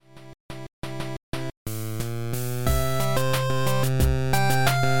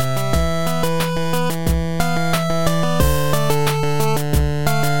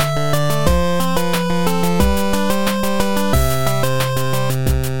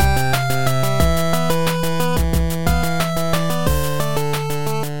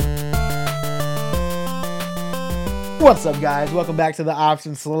What's up, guys? Welcome back to the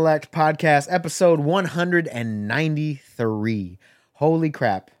Option Select Podcast, episode 193. Holy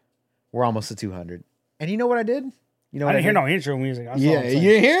crap. We're almost to 200. And you know what I did? You know what I didn't hear no intro music. That's all Yeah, I'm you saying.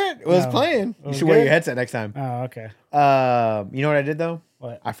 didn't hear it? It was No. playing. You was should wear good? your headset next time. Oh, okay. You know what I did, though?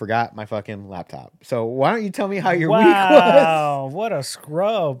 What? I forgot my fucking laptop. So why don't you tell me how your week was? Wow, what a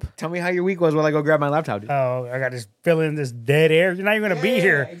scrub. Tell me how your week was while I go grab my laptop, dude. Oh, I got this feeling this dead air. You're not even going to be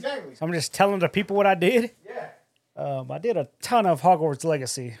here. Exactly. So I'm just telling the people what I did. Yeah. I did a ton of Hogwarts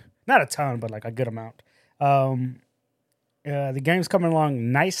Legacy. Not a ton, but like a good amount. The game's coming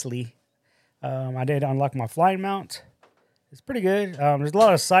along nicely. I did unlock my flying mount. It's pretty good. There's a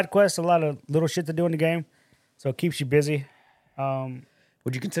lot of side quests, a lot of little shit to do in the game. So it keeps you busy.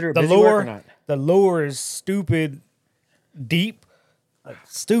 Would you consider it The busy work or lore, not? the lore is stupid deep, like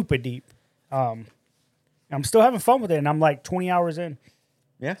stupid deep. I'm still having fun with it, and I'm like 20 hours in.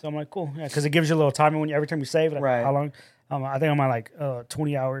 Yeah. So I'm like, cool, yeah, because it gives you a little time when every time you save, like Right. how long. I think I'm at like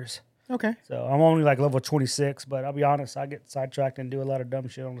 20 hours. Okay. So I'm only like level 26, but I'll be honest, I get sidetracked and do a lot of dumb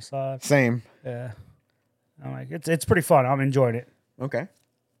shit on the side. Same. Yeah, I'm like, it's pretty fun. I'm enjoying it. Okay.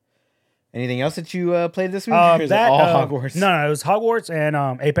 Anything else that you played this week? Or is it all Hogwarts? No, it was Hogwarts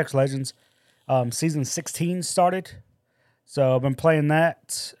and Apex Legends. Season 16 started, so I've been playing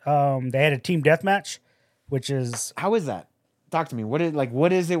that. They had a team deathmatch, which is How is that? Talk to me. What is it?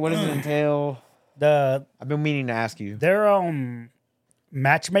 What does it entail? the I've been meaning to ask you. their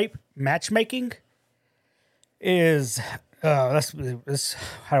matchmaking is that's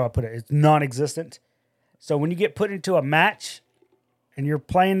how do I put it? It's non-existent. So when you get put into a match and you're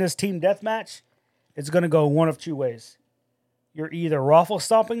playing this team deathmatch, it's going to go one of two ways. You're either raffle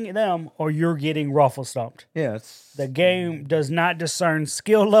stomping them or you're getting raffle stomped. Yeah, it's The game does not discern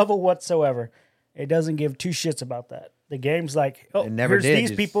skill level whatsoever. It doesn't give two shits about that. The game's like, oh, It never here's did, these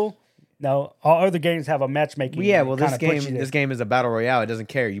just- people. No, all other games have a matchmaking. yeah. that Well, this kinda puts you there. game is a battle royale. It doesn't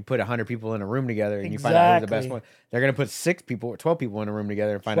care. You put 100 people in a room together and you find out who's the best Exactly. one. They're gonna put 6 people or 12 people in a room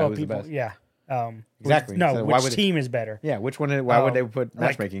together and find out 12 who's people, the best. yeah. Exactly. No, So why which would it- team is better? Yeah. Which one? Why would they put like-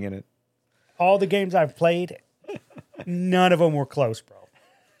 matchmaking in it? All the games I've played, none of them were close, bro.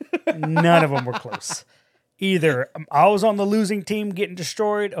 None of them were close. Either I was on the losing team getting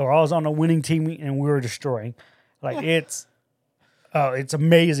destroyed, or I was on the winning team and we were destroying. Like it's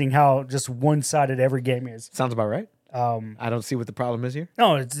amazing how just one-sided every game is. Sounds about right. I don't see what the problem is here.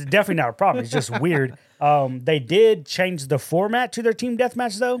 No, it's definitely not a problem. It's just weird. They did change the format to their team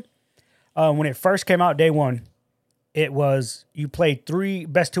deathmatch though. When it first came out day one, it was you played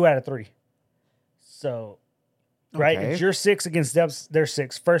best 2 out of 3. So, right, Okay. it's your 6 against their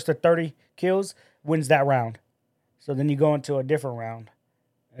 6. First to 30 kills wins that round. So then you go into a different round.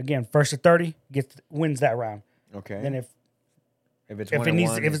 Again, first to 30 wins that round. Okay. Then if it's if one it and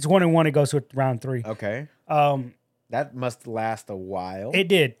needs one, if it's 1-1, it goes to round 3. okay. That must last a while. It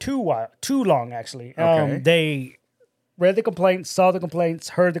did too long actually. Okay. They read the complaints, saw the complaints,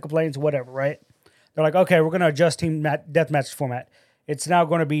 heard the complaints, whatever. Right? They're like, okay, we're gonna adjust team deathmatch format. It's now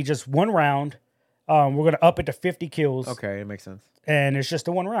going to be just one round. We're gonna up it to 50 kills. Okay, it makes sense. And it's just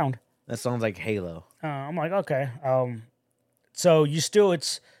a one round. That sounds like Halo. I'm like, okay. So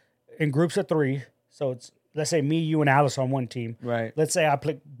it's in groups of 3. So it's let's say me, you, and Alice on one team. Right. Let's say I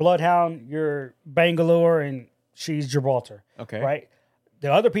pick Bloodhound, you're Bangalore, and she's Gibraltar. Okay. Right?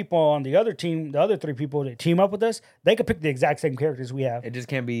 The other people on the other team, the other 3 people that team up with us, they could pick the exact same characters we have. It just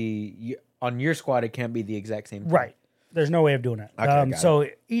can't be on your squad. It can't be the exact same. Thing. Right. There's no way of doing that. Okay, So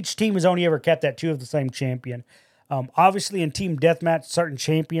each team has only ever kept at 2 of the same champion. Obviously, in team deathmatch, certain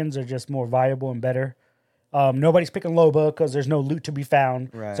champions are just more viable and better. Nobody's picking Loba because there's no loot to be found.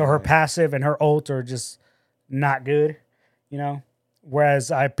 Right, So her right. passive and her ult are just not good, you know?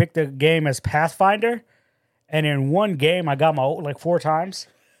 Whereas I picked the game as Pathfinder, and in one game, I got my ult like 4 times.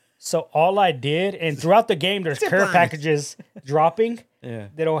 So all I did, and throughout the game, there's care packages dropping. Yeah.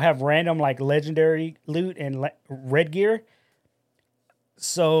 That'll have random like legendary loot and red gear.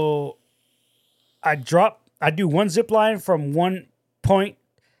 So I do one zip line from one point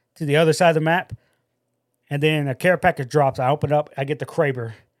to the other side of the map, and then a care package drops. I open it up, I get the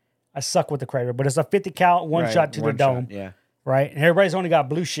Kraber. I suck with the Kraber, but it's a 50 cal one Right, shot to the one dome, shot, yeah. right? And everybody's only got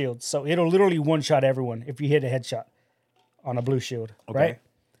blue shields, so it'll literally one shot everyone if you hit a headshot on a blue shield, Okay. right?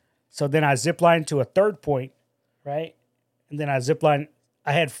 So then I zip line to a third point, right? And then I zip line.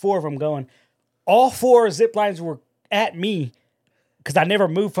 I had 4 of them going. All 4 zip lines were at me because I never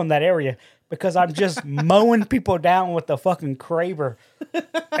moved from that area because I'm just mowing people down with the fucking Kraber.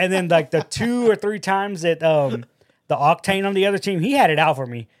 And then like the 2 or 3 times that the Octane on the other team, he had it out for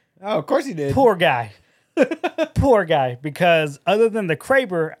me. Oh, of course he did. Poor guy. Poor guy. Because other than the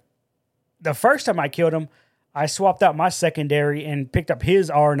Kraber, the first time I killed him, I swapped out my secondary and picked up his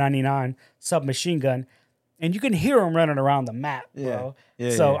R99 submachine gun. And you can hear him running around the map, bro.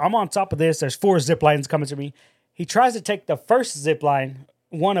 So I'm on top of this. There's 4 zip lines coming to me. He tries to take the first zip line,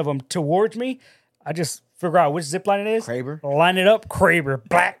 one of them, towards me. I just figure out which zip line it is. Kraber. Line it up. Kraber.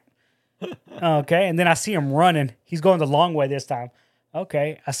 Black. Okay. And then I see him running. He's going the long way this time.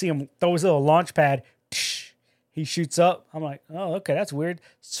 Okay. I see him throw his little launch pad. He shoots up. I'm like, oh, okay, that's weird.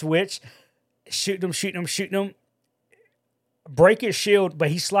 Switch. Shooting him. Break his shield, but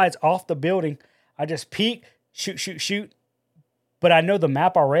he slides off the building. I just peek, shoot. But I know the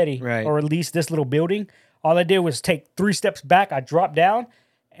map already, right? Or at least this little building. All I did was take 3 steps back. I drop down,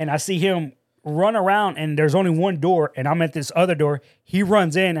 and I see him run around, and there's only one door, and I'm at this other door. He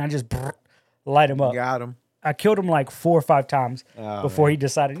runs in, and I just light him up. Got him. I killed him like 4 or 5 times before he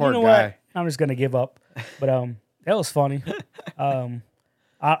decided, Poor you know guy. what? I'm just going to give up. But that was funny.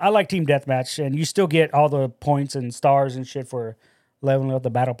 I like Team Deathmatch, and you still get all the points and stars and shit for leveling up the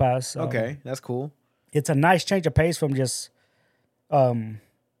battle pass. Okay, that's cool. It's a nice change of pace from just battle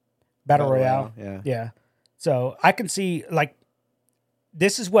royale. Yeah. So I can see, like,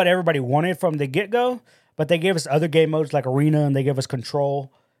 this is what everybody wanted from the get-go, but they gave us other game modes like Arena, and they gave us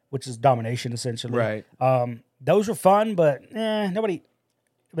Control, which is domination, essentially. Right. Those were fun, but nobody...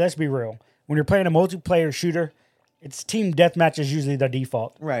 Let's be real. When you're playing a multiplayer shooter, it's Team Deathmatch is usually the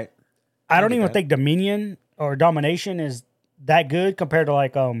default. Right. I don't even think Dominion or Domination is that good compared to,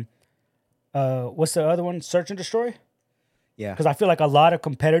 like, what's the other one? Search and Destroy? Yeah. Because I feel like a lot of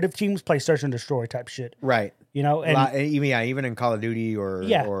competitive teams play Search and Destroy type shit. Right. You know? And even in Call of Duty or...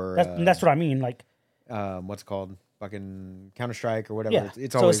 that's what I mean. Like, what's it called? Fucking Counter-Strike or whatever. Yeah.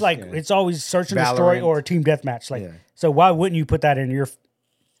 It's so always, it's like, it's always Search and Destroy Valorant. or Team Deathmatch. Like, so why wouldn't you put that in your,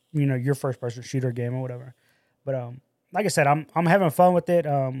 your first-person shooter game or whatever? But, like I said, I'm having fun with it.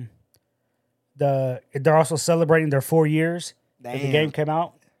 They're also celebrating their 4 years that the game came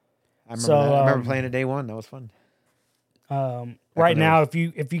out. I remember that. I remember playing it day one. That was fun. Right now, if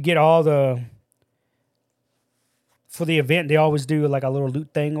you get all for the event, they always do like a little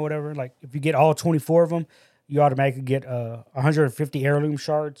loot thing or whatever. Like if you get all 24 of them, you automatically get 150 heirloom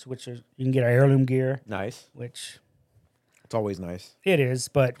shards, which is you can get heirloom gear. Nice. Which it's always nice. It is,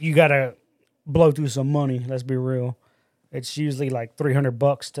 but you gotta blow through some money. Let's be real. It's usually like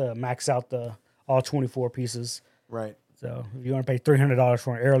 $300 to max out all 24 pieces. Right. So if you want to pay $300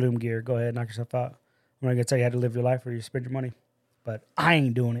 for an heirloom gear, go ahead, knock yourself out. I'm not gonna tell you how to live your life or you spend your money, but I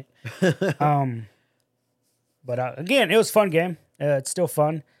ain't doing it. But again, it was a fun game. It's still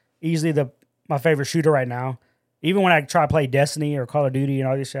fun. Easily my favorite shooter right now. Even when I try to play Destiny or Call of Duty and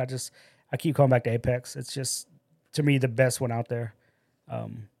all this shit, I keep coming back to Apex. It's just to me the best one out there.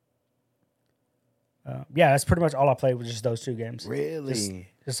 That's pretty much all I played was just those 2 games. Really?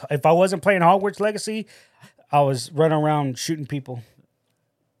 Just if I wasn't playing Hogwarts Legacy, I was running around shooting people.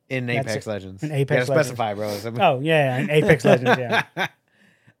 In Apex Legends. In Apex Legends. Specify, bro. Oh, yeah, in Apex Legends, yeah.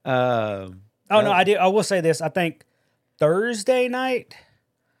 No, I will say this. I think Thursday night,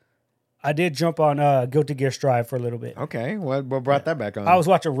 I did jump on Guilty Gear Strive for a little bit. Okay. What brought that back on? I was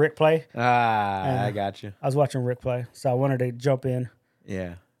watching Rick play. I got you. I was watching Rick play, so I wanted to jump in.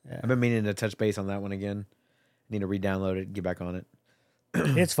 Yeah. I've been meaning to touch base on that one again. Need to re-download it, get back on it.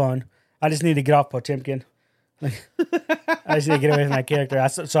 It's fun. I just need to get off Potemkin. I just need to get away from that character.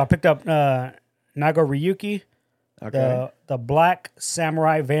 So I picked up Nago Ryuki, the black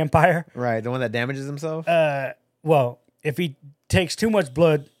samurai vampire. Right, the one that damages himself? Well, if he takes too much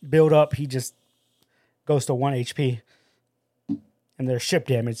blood build up, he just goes to 1 HP. And they're ship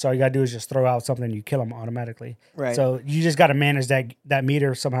damage, so all you gotta do is just throw out something and you kill him automatically. Right. So you just gotta manage that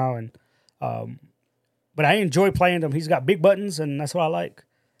meter somehow. And but I enjoy playing him. He's got big buttons, and that's what I like.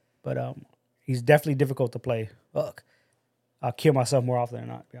 But he's definitely difficult to play. Look, I'll kill myself more often than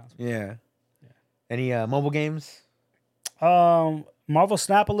not, to be honest. Yeah. Any mobile games? Marvel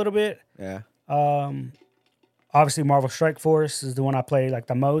Snap a little bit. Yeah. Obviously Marvel Strike Force is the one I play like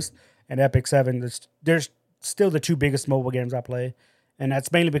the most, and Epic 7. There's still the 2 biggest mobile games I play, and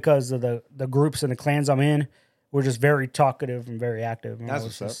that's mainly because of the groups and the clans I'm in. We're just very talkative and very active. That's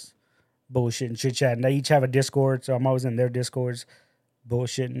what's up. Bullshit and chit chat. And they each have a Discord, so I'm always in their Discords,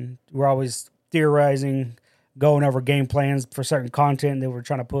 bullshitting. We're always theorizing, going over game plans for certain content that we're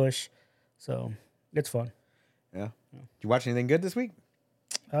trying to push. So it's fun. Yeah. Did you watch anything good this week?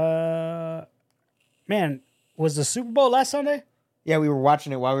 Man, was the Super Bowl last Sunday? Yeah, we were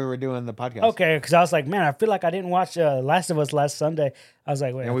watching it while we were doing the podcast. Okay, because I was like, man, I feel like I didn't watch Last of Us last Sunday. I was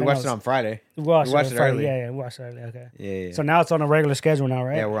like, wait. And we watched it on Friday. We watched it Friday. early. Yeah, we watched it early. Okay. Yeah. So now it's on a regular schedule now,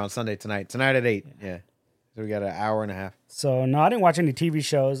 right? Yeah, we're on Sunday tonight. Tonight at 8. Yeah. So we got an hour and a half. So no, I didn't watch any TV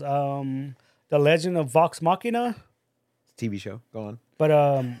shows. The Legend of Vox Machina. TV show. Go on. But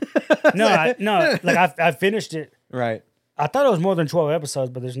no, like I finished it. Right. I thought it was more than 12 episodes,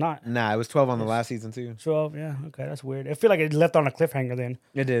 but there's not. Nah, it was 12 on the last season too. 12, yeah. Okay, that's weird. I feel like it left on a cliffhanger then.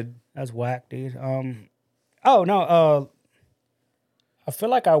 It did. That's whack, dude. Oh no, I feel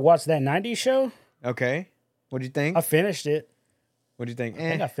like I watched that 90s show. Okay. What'd you think? I finished it. What'd you think? I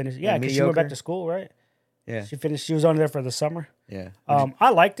think I finished it. Yeah, because she went back to school, right? Yeah. She was on there for the summer. Yeah.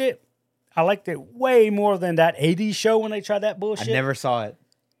 I liked it. I liked it way more than that 80s show when they tried that bullshit. I never saw it.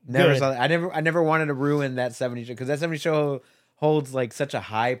 Never saw it. I never wanted to ruin that 70s show because that 70s show holds like such a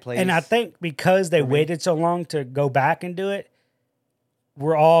high place. And I think because they waited so long to go back and do it,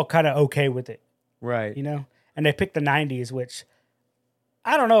 we're all kind of okay with it. Right. You know? And they picked the 90s, which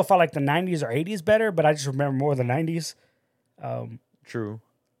I don't know if I like the 90s or 80s better, but I just remember more the 90s. True.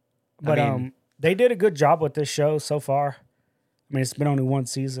 But they did a good job with this show so far. I mean, it's been only one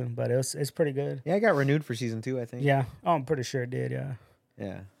season, but it's pretty good. Yeah, it got renewed for season 2, I think. Yeah. Oh, I'm pretty sure it did, yeah.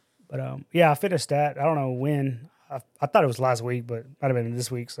 Yeah. But yeah, I finished that. I don't know when. I thought it was last week, but might have been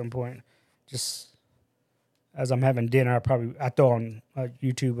this week at some point. Just as I'm having dinner, I throw on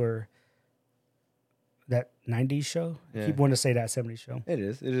YouTube or that 90s show. Yeah. I keep wanting to say that 70s show. It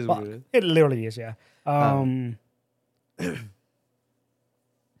is. It is what it is. It literally is, yeah.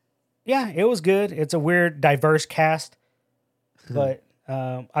 Yeah, it was good. It's a weird, diverse cast. But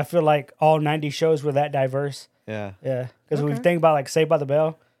I feel like all 90 shows were that diverse. Yeah. Yeah. Because when you think about like Saved by the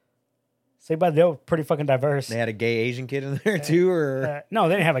Bell was pretty fucking diverse. They had a gay Asian kid in there too, or no,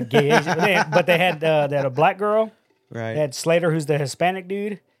 they didn't have a gay Asian, but they had a black girl. right? They had Slater, who's the Hispanic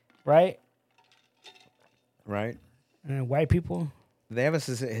dude, right? Right. And white people. Do they have a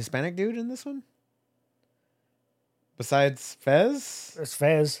Hispanic dude in this one? Besides Fez? It's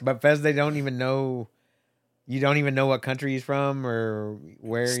Fez. But Fez, they don't even know. You don't even know what country he's from or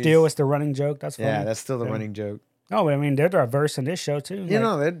where. Still, it's the running joke. That's funny. Yeah, that's still the running joke. No, but I mean they're diverse in this show too. You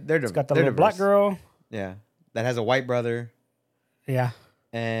know, they're it's got the they're little black diverse. girl. Yeah, that has a white brother. Yeah,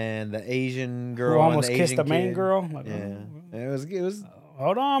 and the Asian girl who almost and the kissed Asian the main kid. girl. Like, yeah, it was.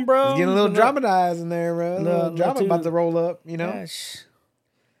 Hold on, bro. It's getting a little dramatized in there, bro. A little drama about to roll up, you know. Yeah,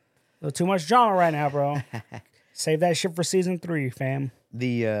 a little too much drama right now, bro. Save that shit for season 3, fam.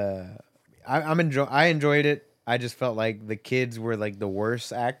 I enjoyed it. I just felt like the kids were like the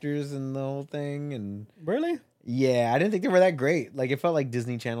worst actors in the whole thing, and really, yeah, I didn't think they were that great. Like it felt like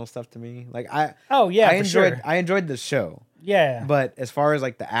Disney Channel stuff to me. Like I enjoyed the show. Yeah, but as far as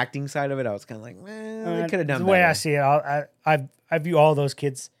like the acting side of it, I was kind of like, man, they could have done the better. way I see it, I view all those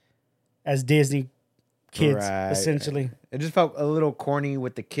kids as Disney kids, essentially. It just felt a little corny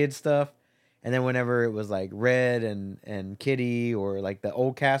with the kid stuff. And then whenever it was like Red and Kitty or like the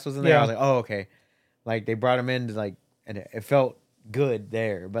old cast was in there, I was like, oh, okay. Like they brought him in to like, and it felt good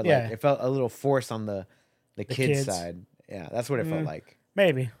there, but like it felt a little forced on the kids side. Yeah, that's what it felt like.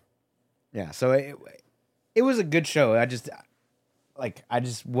 Maybe. Yeah, so it was a good show. I just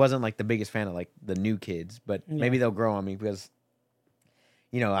wasn't like the biggest fan of like the new kids, but maybe they'll grow on me because,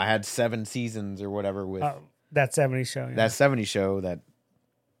 you know, I had 7 seasons or whatever with that 70s show. Yeah. That 70s show that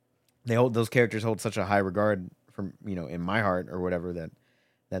those characters hold such a high regard from, you know, in my heart or whatever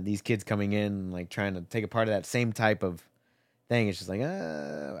that these kids coming in like trying to take a part of that same type of thing. It's just like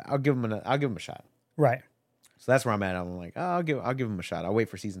I'll give them a shot. Right. So that's where I'm at. I'm like, I'll give them a shot. I'll wait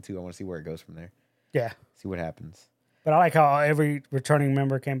for season 2. I want to see where it goes from there. Yeah. See what happens. But I like how every returning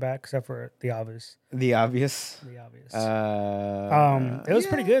member came back except for the obvious. The obvious. It was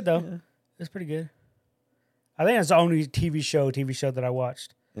pretty good though. Yeah. It was pretty good. I think it's the only TV show that I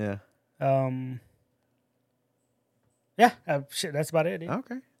watched. Yeah. Yeah, shit, that's about it, dude.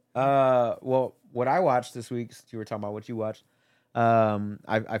 Okay. Well, what I watched this week, since you were talking about what you watched,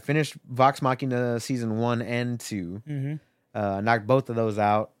 I finished Vox Machina season 1 and 2. Mm-hmm. Knocked both of those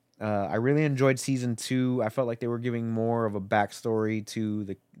out. I really enjoyed season 2. I felt like they were giving more of a backstory to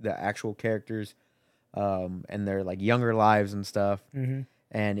the actual characters, and their like younger lives and stuff. Mm-hmm.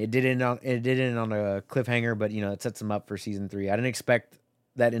 And it did end on a cliffhanger, but you know it sets them up for season 3. I didn't expect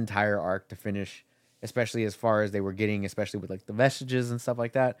that entire arc to finish, especially as far as they were getting, especially with like the vestiges and stuff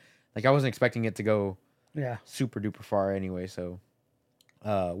like that. Like I wasn't expecting it to go super duper far anyway. So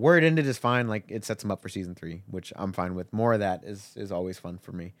where it ended is fine. Like it sets them up for season 3, which I'm fine with. More of that is always fun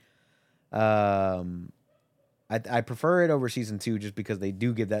for me. I prefer it over season 2 just because they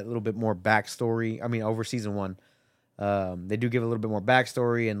do give that little bit more backstory. I mean, over season 1, they do give a little bit more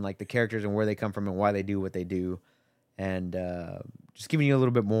backstory and like the characters and where they come from and why they do what they do, and just giving you a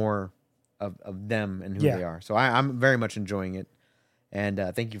little bit more of them and who they are. So I'm very much enjoying it, and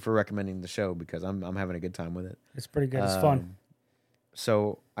thank you for recommending the show because I'm having a good time with it. It's pretty good. It's fun.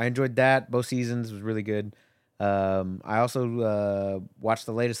 So I enjoyed that. Both seasons was really good. I also watched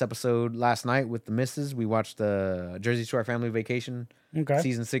the latest episode last night with the missus. We watched the Jersey Shore Family Vacation, Okay.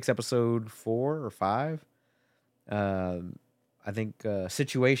 season 6, episode 4 or 5. I think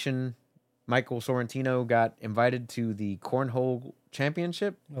Situation. Michael Sorrentino got invited to the Cornhole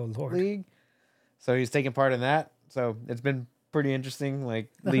Championship Oh Lord. League, so he's taking part in that. So it's been pretty interesting, like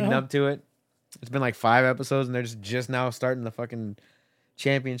leading up to it. It's been like 5 episodes, and they're just now starting the fucking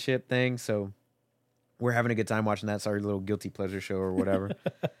championship thing. So we're having a good time watching that. It's our little guilty pleasure show or whatever.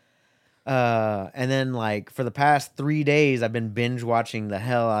 And then like for the past 3 days, I've been binge watching the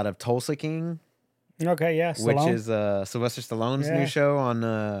hell out of Tulsa King, Okay, yeah. which Stallone. is Sylvester Stallone's Yeah. new show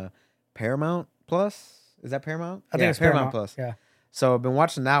on Paramount Plus. Is that Paramount? I think it's Paramount Plus. Yeah. So I've been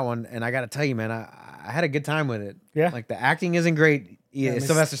watching that one, and I got to tell you, man, I had a good time with it. Yeah. Like the acting isn't great. Yeah, it's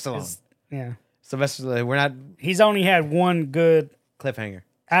Sylvester Stallone. Yeah. Sylvester Stallone. We're not He's only had one good cliffhanger.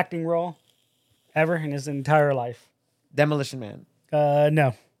 acting role ever in his entire life. Demolition Man.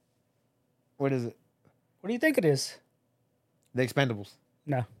 No. What is it? What do you think it is? The Expendables.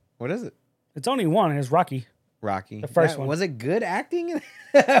 No. What is it? It's only one. It's Rocky. Rocky. The first one. Was it good acting?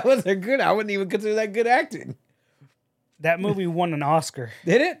 Was it good? I wouldn't even consider that good acting. That movie won an Oscar.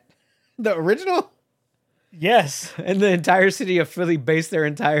 Did it? The original? Yes. And the entire city of Philly based their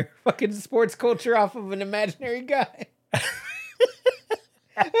entire fucking sports culture off of an imaginary guy.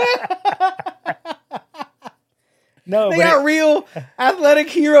 No, They but got real athletic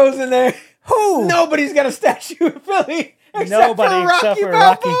heroes in there. who? Nobody's got a statue of Philly except Nobody for Rocky except for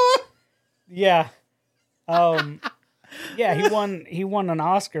Balboa. Rocky. Yeah. Yeah, he won an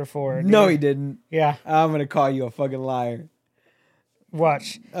Oscar for it. No, dude. he didn't. Yeah. I'm gonna call you a fucking liar.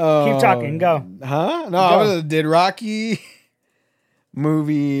 Watch. Oh, Keep talking. Go. Huh? No, did Rocky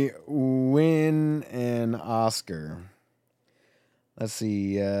movie win an Oscar? Let's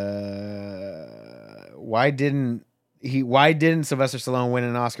see. Why didn't Sylvester Stallone win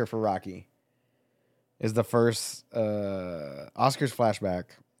an Oscar for Rocky? Is the first Oscars flashback.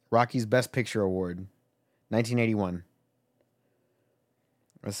 Rocky's Best Picture Award, 1981.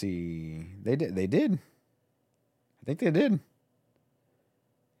 Let's see. They did. I think they did.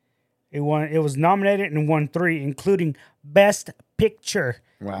 It won. It was nominated and won 3, including Best Picture.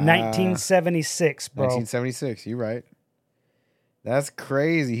 Wow. 1976, bro. 1976. You're right. That's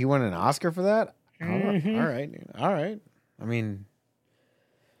crazy. He won an Oscar for that? Mhm. All right. All right. I mean,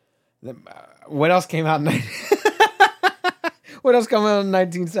 what else came out in What else came out in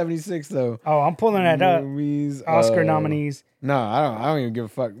 1976 though? Oh, I'm pulling that up. Movies, Oscar nominees. No, I don't even give a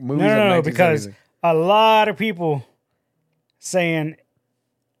fuck. Movies No, of because 1976. a lot of people saying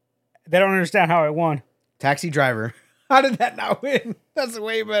they don't understand how it won. Taxi Driver. How did that not win? That's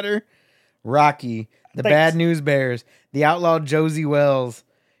way better. Rocky, The Thanks. Bad News Bears, The Outlaw Josie Wells,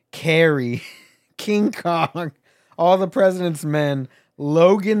 Carrie, King Kong, All the President's Men,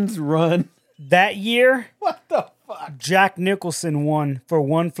 Logan's Run. That year, What the fuck? Jack Nicholson won for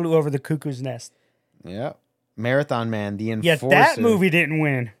One Flew Over the Cuckoo's Nest. Yep. Marathon Man, The Enforcer. Yet that movie didn't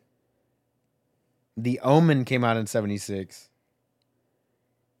win. The Omen came out in 76.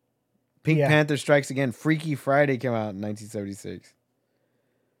 Pink Yeah. Panther Strikes Again. Freaky Friday came out in 1976.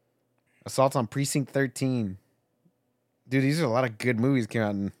 Assault on Precinct 13. Dude, these are a lot of good movies came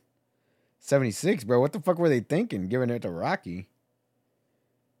out in 76, bro. What the fuck were they thinking giving it to Rocky?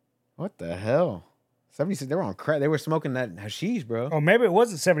 What the hell? 76, they were on crack. They were smoking that hashish, bro. Oh, maybe it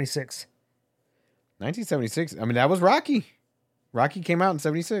wasn't 76. 1976. I mean, that was Rocky. Rocky came out in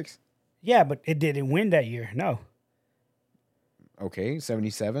 76. Yeah, but it didn't win that year. No. Okay,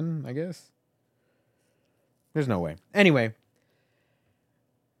 77, I guess. There's no way. Anyway,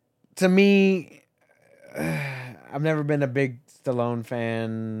 to me, I've never been a big Stallone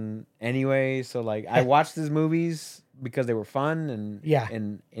fan anyway. So, like, I watched his movies because they were fun and Yeah.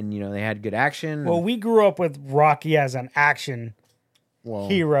 and you know, they had good action. Well, we grew up with Rocky as an action Well,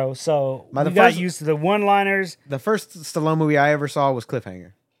 hero, so By the we got first- used to the one-liners. the first Stallone movie I ever saw was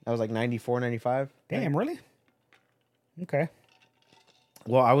Cliffhanger. That was like 94, 95. Damn, really? Okay.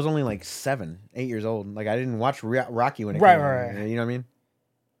 Well, I was only like 7, 8 years old. Like, I didn't watch Rocky when it Right, came out. right. You know what I mean?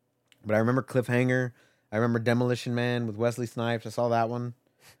 But I remember Cliffhanger. I remember Demolition Man with Wesley Snipes. I saw that one.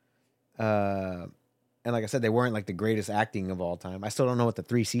 And like I said, they weren't like the greatest acting of all time. I still don't know what the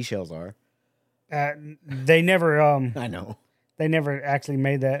 3 seashells are. They never I know. they never actually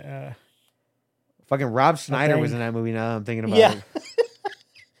made that. Fucking Rob Schneider thing. was in that movie now that I'm thinking about Yeah. it.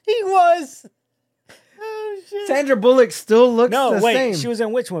 He was. Oh shit. Sandra Bullock still looks No, the wait. same. She was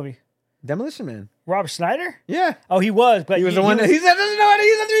in which movie? Demolition Man. Rob Schneider? Yeah. Oh, he was, but He was the one that he said doesn't know how to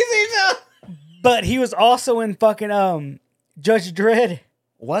use a 3 seashell. But he was also in fucking Judge Dredd.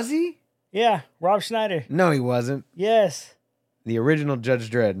 Was he? Yeah, Rob Schneider. No, he wasn't. Yes. The original Judge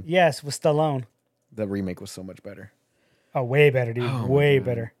Dredd. Yes, with Stallone. The remake was so much better. Oh, way better, dude. Oh, way my God.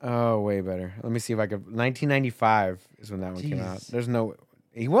 better. Oh, way better. Let me see if I could. 1995 is when that one came out. Jeez. There's no.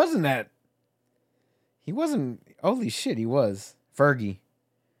 He wasn't that. He wasn't. Holy shit, he was. Fergie.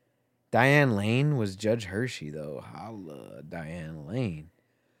 Diane Lane was Judge Hershey, though. Holla, Diane Lane.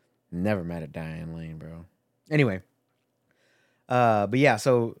 Never mad at Diane Lane, bro. Anyway. But yeah,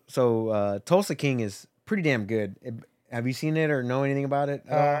 so Tulsa King is pretty damn good. Have you seen it or know anything about it?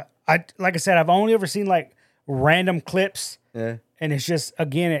 Like I said, I've only ever seen like random clips, Yeah. and it's just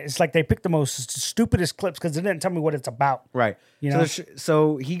again, it's like they picked the most stupidest clips because they didn't tell me what it's about. Right. You know?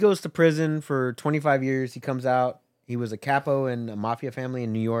 So he goes to prison for 25 years. He comes out. He was a capo in a mafia family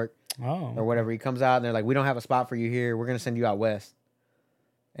in New York Oh, or whatever. He comes out and they're like, we don't have a spot for you here. We're going to send you out west.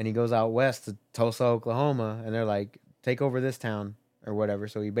 And he goes out west to Tulsa, Oklahoma. And they're like, take over this town or whatever.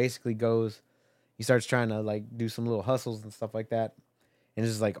 So he basically goes, he starts trying to like do some little hustles and stuff like that. And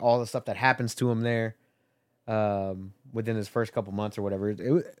it's just like all the stuff that happens to him there within his first couple months or whatever. It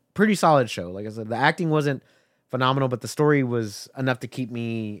was a pretty solid show. Like I said, the acting wasn't phenomenal, but the story was enough to keep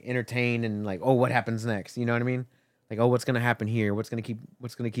me entertained and like, oh, what happens next? You know what I mean? Like, oh, what's gonna happen here? What's gonna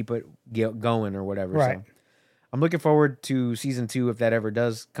keep it going or whatever. Right. So I'm looking forward to season 2 if that ever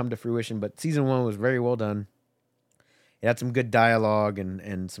does come to fruition. But season 1 was very well done. It had some good dialogue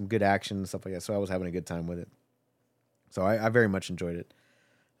and some good action and stuff like that. So I was having a good time with it. So I very much enjoyed it.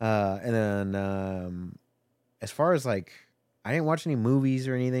 And then as far as like, I didn't watch any movies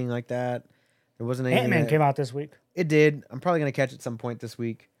or anything like that. There wasn't anything. Ant-Man came out this week. It did. I'm probably gonna catch it some point this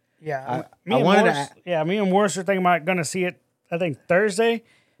week. Yeah, I wanted to. me and Morris are thinking about gonna see it. I think Thursday,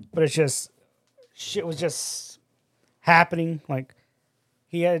 but it's just shit was just happening. Like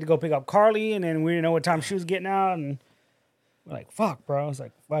he had to go pick up Carly, and then we didn't know what time she was getting out, and we're like, "Fuck, bro!" I was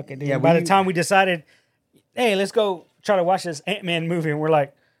like, "Fuck it." Dude. Yeah, By the time we decided, hey, let's go try to watch this Ant-Man movie, and we're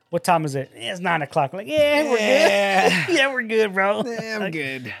like, "What time is it?" It's 9 o'clock. We're like, yeah, we're good. Yeah, we're good, bro. Yeah, I'm Like,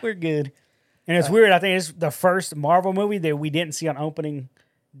 good. We're good. And it's weird. I think it's the first Marvel movie that we didn't see on opening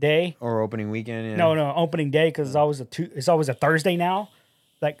day. Or opening weekend. Yeah. No, opening day because it's always a Thursday now.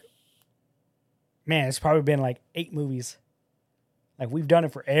 Like, man, it's probably been like 8 movies. Like we've done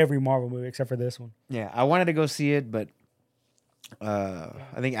it for every Marvel movie except for this one. Yeah, I wanted to go see it, but I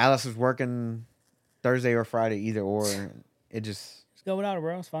think Alice was working Thursday or Friday, either or. It just. Just go without it,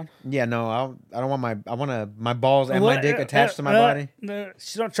 bro. It's fine. Yeah, no, I don't want my balls and my dick attached to my body.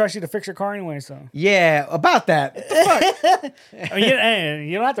 She don't trust you to fix your car anyway, so. Yeah, about that. What the fuck? I mean, hey,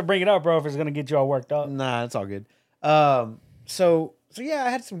 you don't have to bring it up, bro, if it's gonna get you all worked up. Nah, it's all good. So yeah,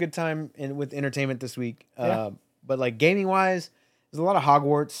 I had some good time with entertainment this week. Yeah. But like gaming wise, there's a lot of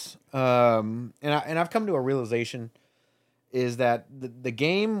Hogwarts. And I've come to a realization is that the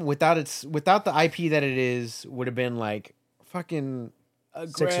game without the IP that it is would have been like fucking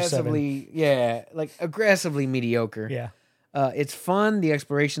 6 or 7. aggressively mediocre. Yeah. It's fun. The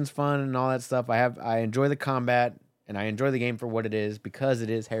exploration's fun and all that stuff. I enjoy the combat and I enjoy the game for what it is because it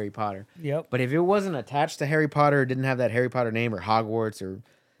is Harry Potter. Yep. But if it wasn't attached to Harry Potter, didn't have that Harry Potter name or Hogwarts or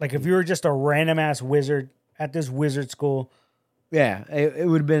Like if you were just a random ass wizard at this wizard school. yeah, it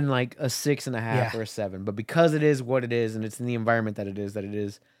would have been like a 6.5 Yeah. or a 7. But because it is what it is and it's in the environment that it is,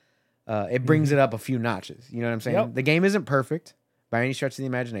 it brings it up a few notches. You know what I'm saying? Yep. The game isn't perfect by any stretch of the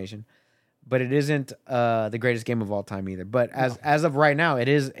imagination, but it isn't the greatest game of all time either. But as of right now, it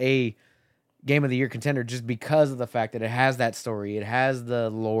is a game of the year contender just because of the fact that it has that story, it has the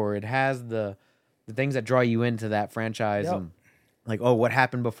lore, it has the things that draw you into that franchise. Yep. And like, oh, what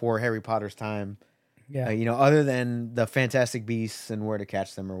happened before Harry Potter's time? Yeah. Other than the Fantastic Beasts and where to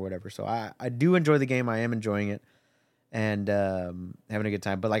catch them or whatever. So I do enjoy the game. I am enjoying it and having a good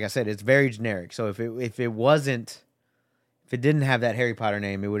time. But like I said, it's very generic. So if it didn't have that Harry Potter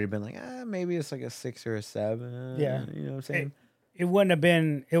name, it would have been like, maybe it's like a 6 or a 7. Yeah. You know what I'm saying? It wouldn't have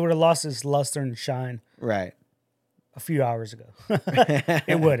been. It would have lost its luster and shine Right. a few hours ago.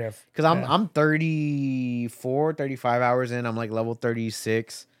 It would have. Because I'm 34, 35 hours in. I'm like level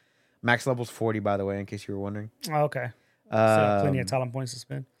 36. Max level's 40, by the way, in case you were wondering. Oh, okay. So plenty of talent points to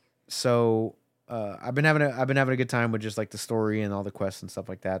spend. So I've been having a good time with just like the story and all the quests and stuff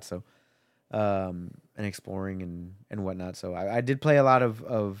like that. So and exploring and whatnot. So I did play a lot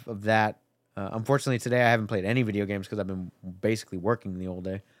of that. Unfortunately, today I haven't played any video games because I've been basically working the whole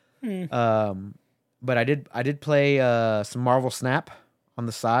day. But I did play some Marvel Snap on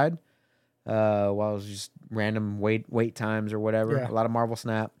the side while I was just random wait times or whatever. Yeah. A lot of Marvel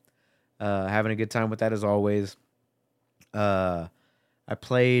Snap. Having a good time with that as always. I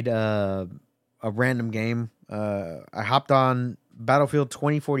played a random game I hopped on Battlefield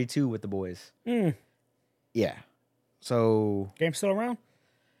 2042 with the boys. Yeah. So Game still around?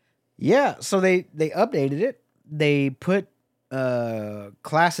 yeah, so they updated it. They put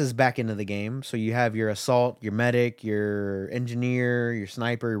classes back into the game. So you have your assault, your medic, your engineer, your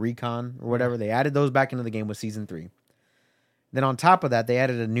sniper, your recon, or whatever. They added those back into the game with season 3. Then on top of that, they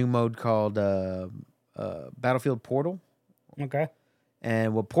added a new mode called Battlefield Portal. Okay.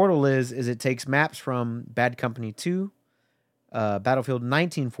 And what Portal is it takes maps from Bad Company 2, Battlefield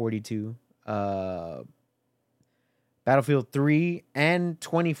 1942, Battlefield 3, and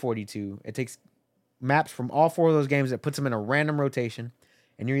 2042. It takes maps from all 4 of those games. It puts them in a random rotation,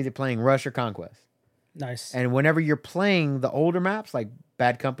 and you're either playing Rush or Conquest. Nice. And whenever you're playing the older maps, like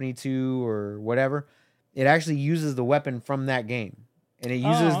Bad Company 2 or whatever, it actually uses the weapon from that game. And it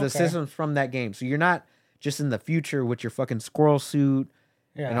uses the systems from that game. So you're not just in the future with your fucking squirrel suit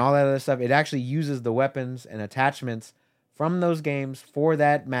and all that other stuff. It actually uses the weapons and attachments from those games for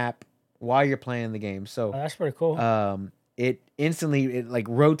that map while you're playing the game. So that's pretty cool. It instantly like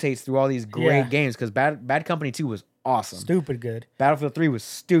rotates through all these great games because Bad Company 2 was awesome. Stupid good. Battlefield 3 was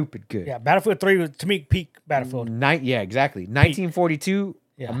stupid good. Yeah, Battlefield 3 was, to me, peak Battlefield. Yeah, exactly. 1942,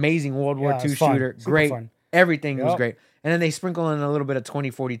 amazing World War II shooter. Great. Fun. Everything was great. And then they sprinkle in a little bit of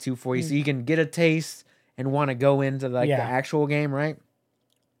 2042 for you so you can get a taste and want to go into like the actual game, right?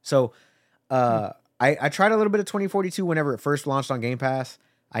 So I tried a little bit of 2042 whenever it first launched on Game Pass.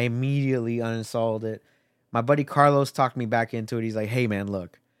 I immediately uninstalled it. My buddy Carlos talked me back into it. He's like, hey, man,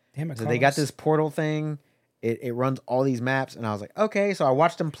 look. Damn it, so they got this Portal thing. It runs all these maps. And I was like, okay. So I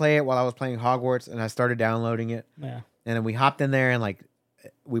watched them play it while I was playing Hogwarts, and I started downloading it. Yeah. And then we hopped in there, and like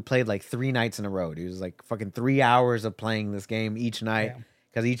we played like 3 nights in a row. It was like fucking 3 hours of playing this game each night.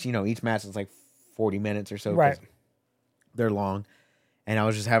 Because each match is like 40 minutes or so. Right. They're long. And I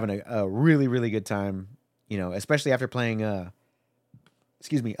was just having a really, really good time, especially after playing,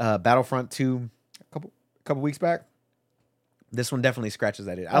 Battlefront 2 a couple weeks back. This one definitely scratches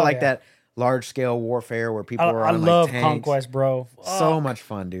that itch. I like that large scale warfare where people are on like love tanks. Conquest, bro. So much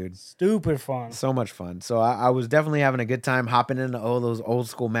fun, dude. Stupid fun. So much fun. So I was definitely having a good time hopping into all those old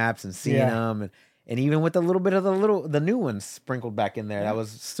school maps and seeing them, and even with a little bit of the new ones sprinkled back in there, that was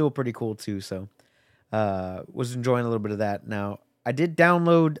still pretty cool too. So was enjoying a little bit of that. Now I did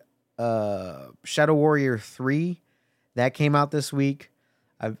download Shadow Warrior 3 that came out this week.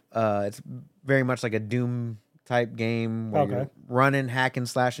 It's very much like a Doom type game where you're running, hacking,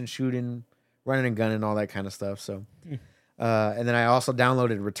 slashing, shooting, running and gunning, all that kind of stuff. So, and then I also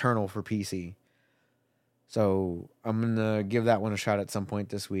downloaded Returnal for PC. So I'm gonna give that one a shot at some point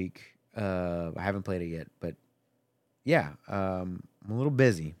this week. I haven't played it yet, but yeah, I'm a little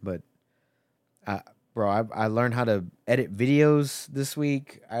busy. But bro, I learned how to edit videos this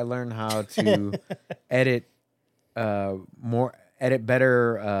week. I learned how to edit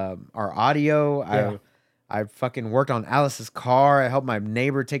better our audio. Yeah. I fucking worked on Alice's car. I helped my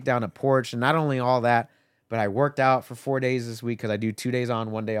neighbor take down a porch. And not only all that, but I worked out for 4 days this week because I do 2 days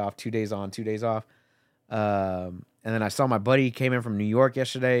on, 1 day off, 2 days on, 2 days off. And then I saw my buddy. He came in from New York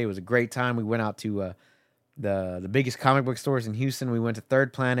yesterday. It was a great time. We went out to the biggest comic book stores in Houston. We went to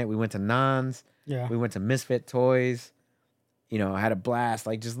Third Planet. We went to Nons. Yeah. We went to Misfit Toys. I had a blast,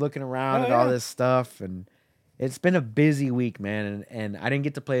 like just looking around at all this stuff. And it's been a busy week, man, and I didn't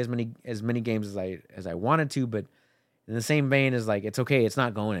get to play as many games as I wanted to, but in the same vein as like it's okay, it's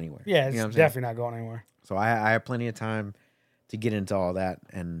not going anywhere. Yeah, it's definitely not going anywhere. So I have plenty of time to get into all that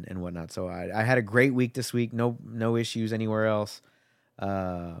and whatnot. So I had a great week this week. No issues anywhere else.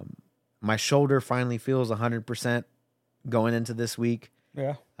 My shoulder finally feels 100% going into this week.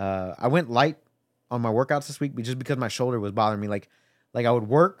 Yeah. I went light on my workouts this week just because my shoulder was bothering me. Like I would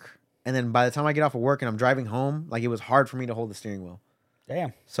work. And then by the time I get off of work and I'm driving home, like it was hard for me to hold the steering wheel.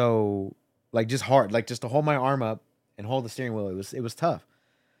 Damn. So like just hard, like just to hold my arm up and hold the steering wheel. It was tough.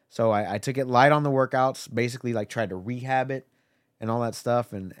 So I took it light on the workouts, basically like tried to rehab it and all that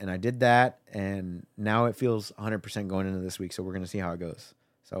stuff. And I did that. And now it feels 100% going into this week. So we're going to see how it goes.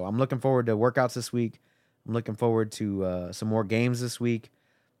 So I'm looking forward to workouts this week. I'm looking forward to some more games this week.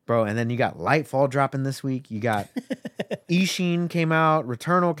 Bro, and then you got Lightfall dropping this week. You got Ishin came out.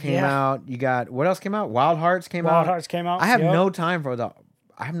 Returnal came out. You got, what else came out? Wild Hearts came out. Wild Hearts came out. I have no time for that.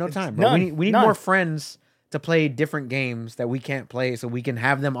 I have no time, bro. None. We need more friends to play different games that we can't play so we can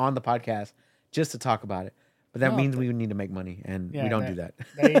have them on the podcast just to talk about it. But that means we need to make money, and we don't do that.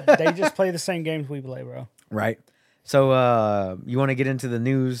 they just play the same games we play, bro. Right. So you want to get into the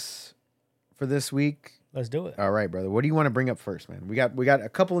news for this week? Let's do it. All right, brother. What do you want to bring up first, man? We got a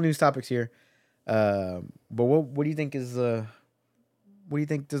couple of news topics here. But what do you think is what do you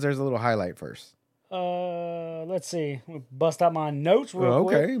think deserves a little highlight first? Let's see. We'll bust out my notes real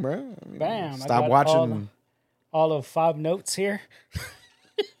quick. Okay, bro. Bam. I Stop got watching. all of 5 notes here.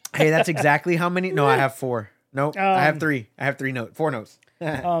 Hey, that's exactly how many? No, I have 4. No, I have 3. I have 4 notes.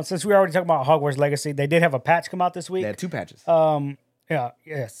 Since we already talked about Hogwarts Legacy, they did have a patch come out this week. They had 2 patches.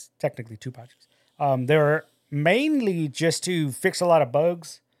 Yes, technically 2 patches. They're mainly just to fix a lot of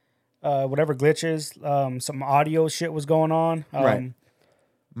bugs, whatever glitches, some audio shit was going on. Right.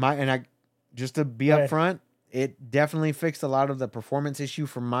 Just to be upfront, it definitely fixed a lot of the performance issue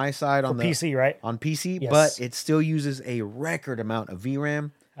from my side on the PC, right? On PC, Yes. but it still uses a record amount of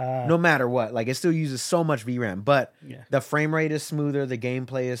VRAM. No matter what, like it still uses so much VRAM, but the frame rate is smoother, the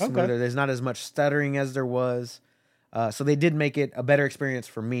gameplay is smoother. Okay. There's not as much stuttering as there was. So they did make it a better experience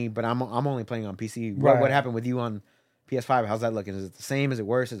for me, but I'm only playing on PC. Right. What happened with you on PS5? How's that looking? Is it the same? Is it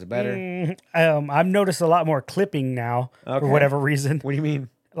worse? Is it better? I've noticed a lot more clipping now for whatever reason. What do you mean?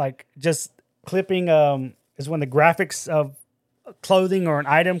 Like just clipping is when the graphics of clothing or an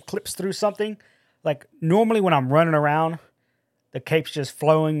item clips through something. Like normally when I'm running around, the cape's just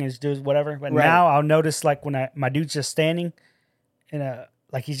flowing and does whatever. But now I'll notice like when my dude's just standing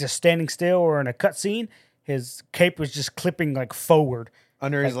like he's just standing still or in a cutscene, his cape was just clipping like forward.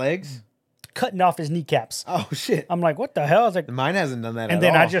 Under his legs? Cutting off his kneecaps. Oh, shit. I'm like, what the hell? I was like, mine hasn't done that at all. And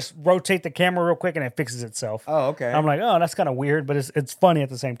then I just rotate the camera real quick and it fixes itself. Oh, okay. I'm like, oh, that's kind of weird, but it's funny at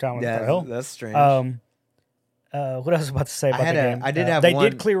the same time. Yeah, that's strange. What else was I about to say about the game? I did have They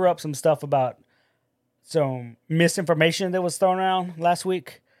did clear up some stuff about some misinformation that was thrown around last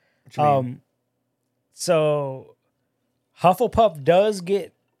week. What you mean? So Hufflepuff does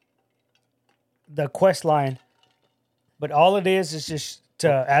get the quest line, but all it is just to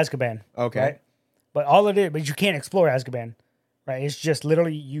Azkaban. Okay. Right? But you can't explore Azkaban, right? It's just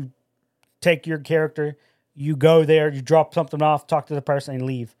literally you take your character, you go there, you drop something off, talk to the person, and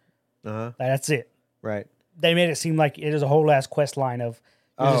leave. Uh-huh. That's it. Right. They made it seem like it is a whole ass quest line of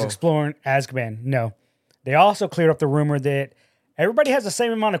just exploring Azkaban. No. They also cleared up the rumor that everybody has the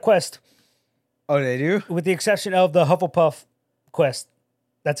same amount of quest. Oh, they do? With the exception of the Hufflepuff quest.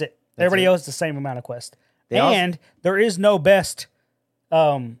 That's it. Everybody else has the same amount of quest. There is no best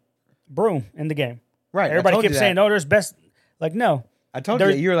broom in the game. Right. Everybody kept saying, there's best. Like, no. I told you.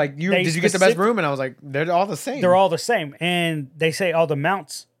 You were like, did you get the best broom? And I was like, they're all the same. They're all the same. And they say all the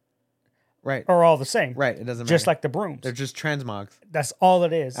mounts are all the same. Right. It doesn't matter. Just like the brooms. They're just transmogs. That's all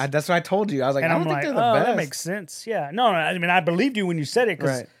it is. That's what I told you. I was like, I don't think they're the best. That makes sense. Yeah. No, I mean, I believed you when you said it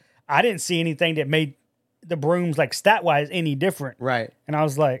because I didn't see anything that made the brooms, like stat-wise, any different. Right. And I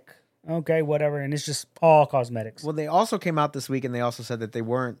was like, okay, whatever. And it's just all cosmetics. Well, they also came out this week and they also said that they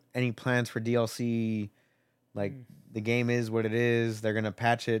weren't any plans for DLC. Like, the game is what it is. They're going to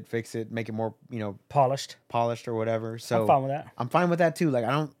patch it, fix it, make it more, polished or whatever. So I'm fine with that. I'm fine with that too. Like,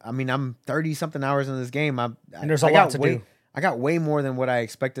 I'm 30 something hours in this game. And there's a lot to do. I got way more than what I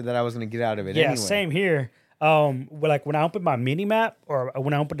expected that I was going to get out of it. Yeah, anyway. Same here. Like when I open my mini map or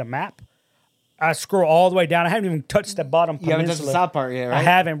when I open the map, I scroll all the way down. I haven't even touched the bottom peninsula. You haven't touched the south part yet, right? I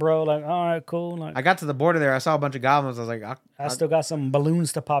haven't, bro. Like, all right, cool. Like, I got to the border there. I saw a bunch of goblins. I was like, I still got some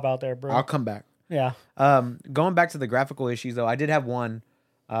balloons to pop out there, bro. I'll come back. Yeah. Going back to the graphical issues, though, I did have one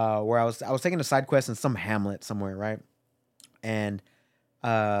where I was taking a side quest in some hamlet somewhere, right? And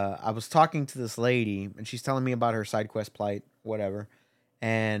I was talking to this lady, and she's telling me about her side quest plight, whatever.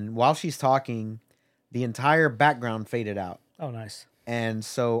 And while she's talking, the entire background faded out. Oh, nice. And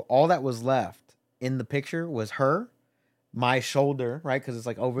so all that was left in the picture was her, my shoulder, right? Because it's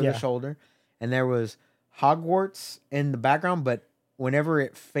like over the shoulder. And there was Hogwarts in the background, but whenever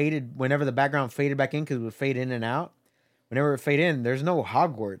the background faded back in, because it would fade in and out, whenever it faded in, there's no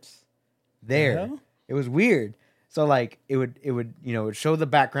Hogwarts there. Yeah. It was weird. So like it would it'd show the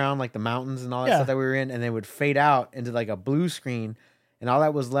background, like the mountains and all that stuff that we were in, and then it would fade out into like a blue screen, and all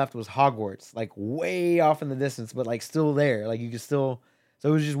that was left was Hogwarts, like way off in the distance, but like still there. Like you could still. So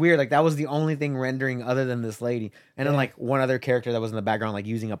it was just weird. Like that was the only thing rendering other than this lady, and then like one other character that was in the background, like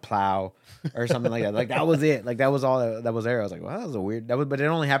using a plow or something like that. Like that was it. Like that was all that was there. I was like, well, that was a weird. But it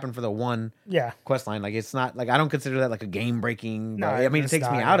only happened for the one quest line. Like it's not like I don't consider that like a game breaking. No, I mean it takes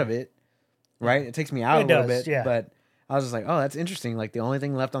me out of it, right? It takes me out a little bit. Yeah. But I was just like, oh, that's interesting. Like the only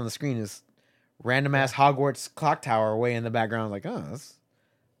thing left on the screen is random ass Hogwarts clock tower way in the background. Like, oh, that's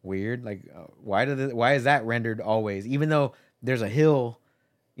weird. Like why is that rendered always, even though there's a hill.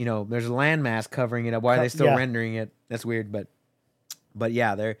 There's a landmass covering it up. Why are they still rendering it? That's weird, but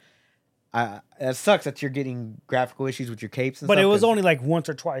yeah, it sucks that you're getting graphical issues with your capes and stuff. But it was only like once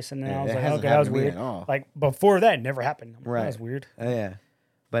or twice, and then I was like, okay, that was weird. Like before that, it never happened. Right. That was weird. Yeah,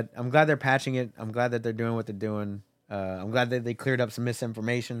 but I'm glad they're patching it. I'm glad that they're doing what they're doing. I'm glad that they cleared up some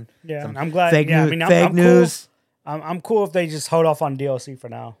misinformation. Yeah, I'm glad. Fake news. Fake news. I'm cool if they just hold off on DLC for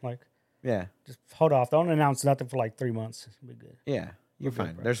now. Like, Yeah. just hold off. Don't announce nothing for like 3 months. It'll be good. Yeah. You're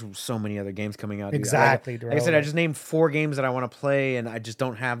fine. There's so many other games coming out. Dude. Exactly. Like I said, I just named 4 games that I want to play, and I just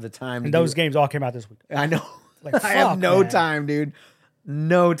don't have the time. And those games all came out this week. I know. Like, I have no man. time, dude.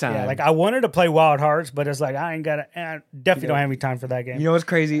 No time. Yeah, like I wanted to play Wild Hearts, but it's like I definitely don't have any time for that game. You know what's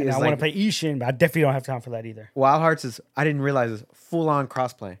crazy and is I want to play Ishin, but I definitely don't have time for that either. Wild Hearts is, I didn't realize this, full on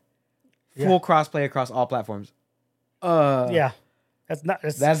crossplay. Full crossplay across all platforms. Yeah.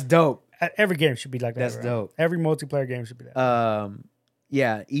 That's dope. Every game should be like that. That's right? dope. Every multiplayer game should be that.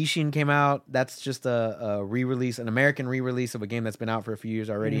 Yeah, Ishin came out. That's just a re-release, an American re-release of a game that's been out for a few years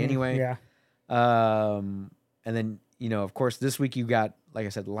already anyway. Yeah. And then, you know, of course, this week you got, like I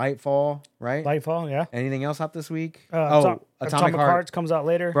said, Lightfall, right? Lightfall, yeah. Anything else out this week? Atomic Hearts comes out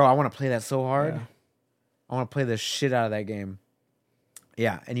later. Bro, I want to play that so hard. Yeah. I want to play the shit out of that game.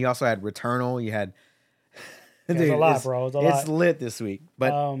 Yeah, and you also had Returnal. You had... It's a lot, bro. It's lit this week.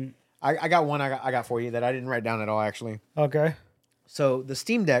 But I I got one I got for you that I didn't write down at all, actually. Okay. So the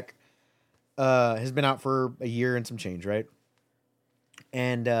Steam Deck has been out for a year and some change, right?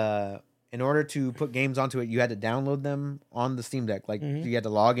 And in order to put games onto it, you had to download them on the Steam Deck. Like you had to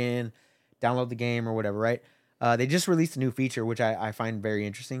log in, download the game or whatever, right? They just released a new feature, which I find very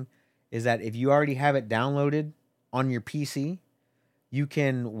interesting, is that if you already have it downloaded on your PC, you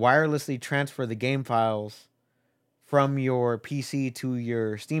can wirelessly transfer the game files from your PC to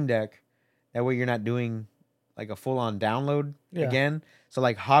your Steam Deck. That way you're not doing like a full-on download again. So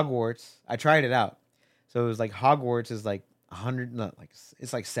like Hogwarts, I tried it out. So it was like Hogwarts is like 100, not like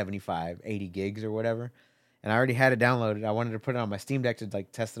it's like 75, 80 gigs or whatever. And I already had it downloaded. I wanted to put it on my Steam Deck to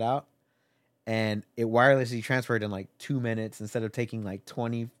like test it out. And it wirelessly transferred in like 2 minutes instead of taking like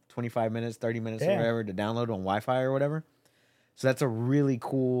 20, 25 minutes, 30 minutes or whatever to download on Wi-Fi or whatever. So that's a really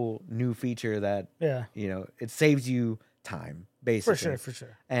cool new feature that, you know, it saves you time, basically. For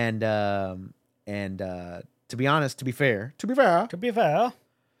sure. And to be honest, to be fair,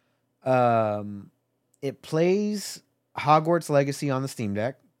 it plays Hogwarts Legacy on the Steam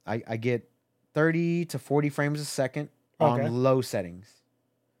Deck. I get 30 to 40 frames a second on low settings.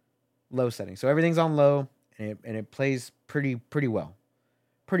 So everything's on low, and it plays pretty well.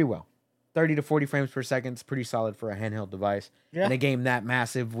 30 to 40 frames per second is pretty solid for a handheld device. Yeah. And a game that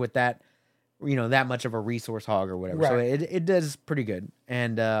massive with that, you know, that much of a resource hog or whatever. Right. So it does pretty good.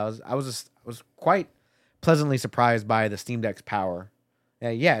 And I was quite pleasantly surprised by the Steam Deck's power.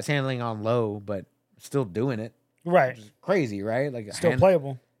 Yeah, it's handling on low, but still doing it. Right. Which is crazy, right? Like still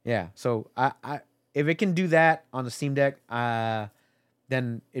playable. Yeah. So I if it can do that on the Steam Deck,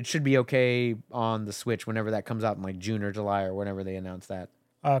 then it should be okay on the Switch whenever that comes out in like June or July or whenever they announce that.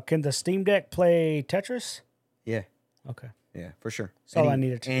 Can the Steam Deck play Tetris? Yeah. Okay. Yeah, for sure. That's all I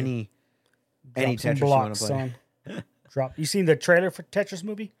needed to do. Any Tetris you want to play. Drop. You seen the trailer for Tetris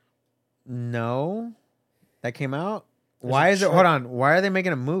movie? No. That came out? Why is it... Hold on. Why are they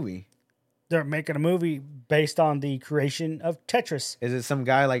making a movie? They're making a movie based on the creation of Tetris. Is it some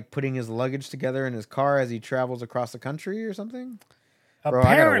guy like putting his luggage together in his car as he travels across the country or something?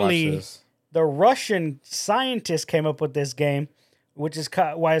 Apparently, the Russian scientists came up with this game, which is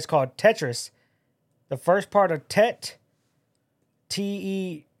why it's called Tetris. The first part of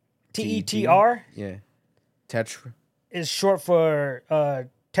T-E-T-R. Yeah. Tetra. Is short for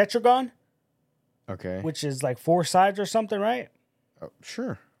tetragon. Okay. Which is like 4 sides or something, right? Oh,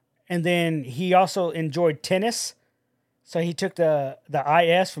 sure. And then he also enjoyed tennis. So he took the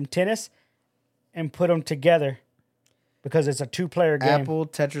IS from tennis and put them together because it's a 2-player game. Apple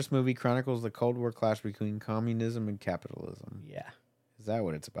Tetris movie chronicles the Cold War clash between communism and capitalism. Yeah. Is that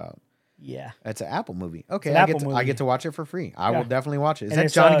what it's about? Yeah. It's an Apple movie. Okay, I get to watch it for free. I will definitely watch it. Is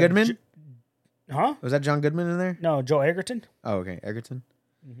that John Goodman? Huh? Was that John Goodman in there? No, Joe Egerton. Oh, okay. Egerton?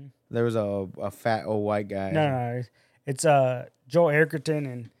 Mm-hmm. There was a fat old white guy. No. It's Joe Egerton,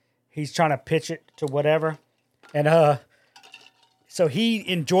 and he's trying to pitch it to whatever. And so he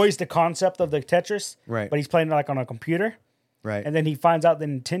enjoys the concept of the Tetris. Right. But he's playing it like on a computer. Right. And then he finds out that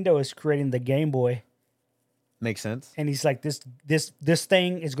Nintendo is creating the Game Boy. Makes sense. And he's like, this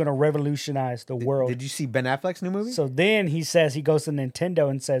thing is going to revolutionize the world. Did you see Ben Affleck's new movie? So then he goes to Nintendo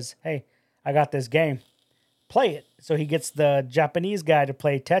and says, hey, I got this game. Play it. So he gets the Japanese guy to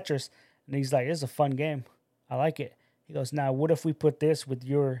play Tetris. And he's like, it's a fun game. I like it. He goes, now what if we put this with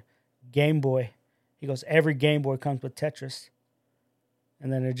your Game Boy? He goes, every Game Boy comes with Tetris.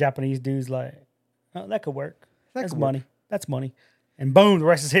 And then the Japanese dude's like, oh, that could work. That's money. That's money. And boom, the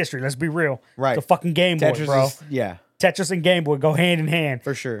rest is history. Let's be real. Right. It's a fucking Game Boy, Tetris bro. Tetris and Game Boy go hand in hand.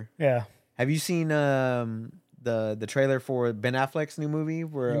 For sure. Yeah. Have you seen the trailer for Ben Affleck's new movie? You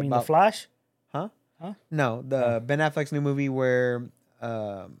mean The Flash? Huh? No, the Ben Affleck's new movie where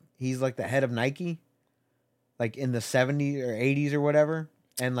he's like the head of Nike, like in the 70s or 80s or whatever,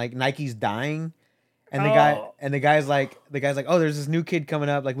 and like Nike's dying. And the guy's like, oh, there's this new kid coming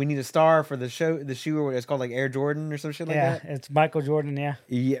up. Like, we need a star for the shoe, or it's called like Air Jordan or some shit like that. Yeah, it's Michael Jordan. Yeah,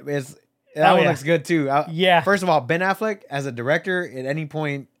 that one looks good too. Yeah. First of all, Ben Affleck as a director at any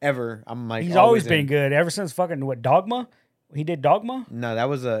point ever, I'm like, he's always been good ever since fucking Dogma. He did Dogma. No, that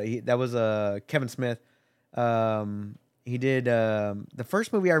was Kevin Smith. He did the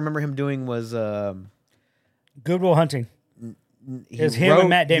first movie I remember him doing was Good Will Hunting. It's him and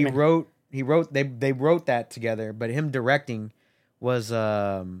Matt Damon. They wrote that together, but him directing was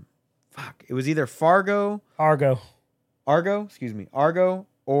it was either Argo,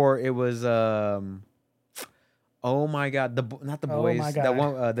 or it was oh my god, not The Boys, that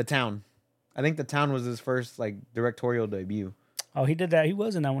one, The Town. I think The Town was his first like directorial debut. Oh, he did that. He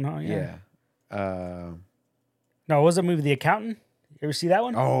was in that one, huh? Yeah. No, what was the movie The Accountant? You ever see that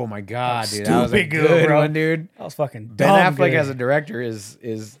one? Oh my god, dude, that was a good bro. One, dude. That was fucking Ben Affleck as a director is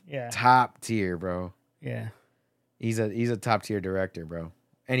top tier, bro. Yeah, he's a top tier director, bro.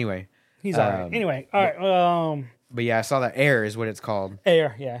 Anyway, he's all right. Anyway, all right. But yeah, I saw that Air is what it's called.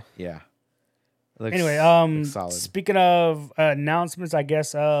 Air, yeah. Yeah. Anyway, solid. Speaking of announcements, I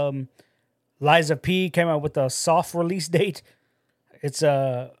guess Liza P came out with a soft release date. It's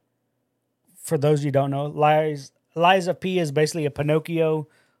for those of you who don't know, Liza P is basically a Pinocchio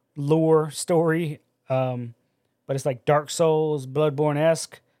lore story, but it's like Dark Souls,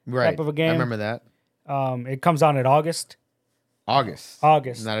 Bloodborne-esque type of a game. I remember that. It comes out in August. August.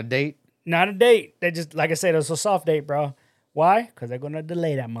 Not a date? Not a date. They just, like I said, it's a soft date, bro. Why? Because they're going to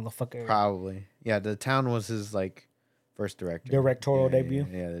delay that motherfucker. Probably. Yeah, The Town was his, like, first directorial debut.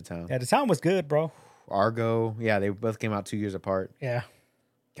 Yeah, The Town. Yeah, The Town was good, bro. Argo. Yeah, they both came out 2 years apart. Yeah.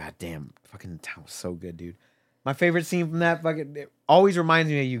 God damn. Fucking The Town was so good, dude. My favorite scene from that it always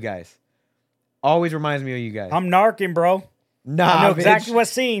reminds me of you guys. I'm narking, bro. Nah, I know bitch. exactly what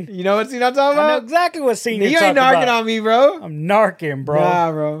scene. You know what scene I'm talking about? I know exactly what scene you ain't narking on me, bro. I'm narking, bro.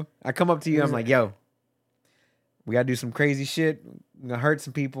 Nah, bro. I come up to you, I'm like, yo, we gotta do some crazy shit. We're gonna hurt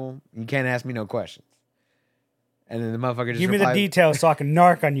some people. You can't ask me no questions. And then the motherfucker just give me the details so I can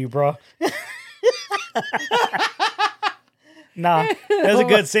narc on you, bro. Nah, that was a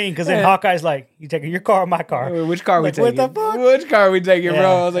good scene because then Hawkeye's like, "You taking your car or my car? Which car we taking? What the fuck? Which car we taking, bro?"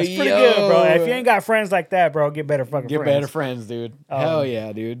 I was like, that's pretty good, bro. If you ain't got friends like that, bro, get better friends. Get better friends, dude. Hell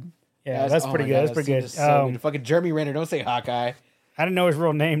yeah, dude. Yeah, that's pretty good. That's pretty good. So fucking Jeremy Renner. Don't say Hawkeye. I didn't know his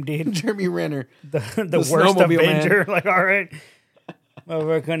real name, dude. Jeremy Renner, the worst Avenger. Man. Like, all right, well,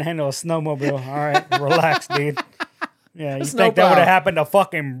 we couldn't handle a snowmobile. All right, relax, dude. Yeah, you think that would have happened to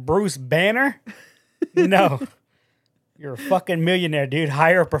fucking Bruce Banner? No. You're a fucking millionaire, dude.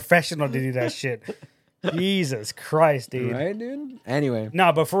 Hire a professional to do that shit. Jesus Christ, dude. Right, dude? Anyway.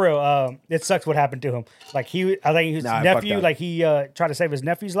 No, but for real, it sucks what happened to him. Like, I think his nephew, like, he tried to save his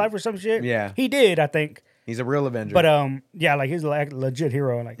nephew's life or some shit. Yeah. He did, I think. He's a real Avenger. But, yeah, like, he's like a legit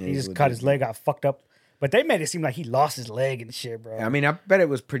hero. Like, he just cut his leg, got fucked up. But they made it seem like he lost his leg and shit, bro. I mean, I bet it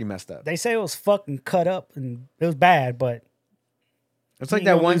was pretty messed up. They say it was fucking cut up and it was bad, but. It's like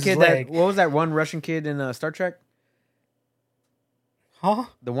that one kid what was that one Russian kid in Star Trek? Huh?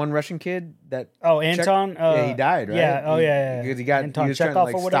 The one Russian kid that Anton. Yeah, he died, right? Yeah. Oh, yeah. Because he was trying to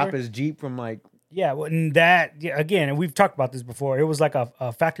like stop his Jeep from like. Yeah, well, and that again, and we've talked about this before. It was like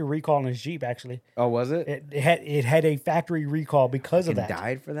a factory recall on his Jeep. Actually. Oh, was it? It had a factory recall because of that.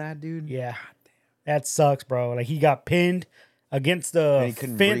 Died for that, dude. Yeah, that sucks, bro. Like he got pinned against the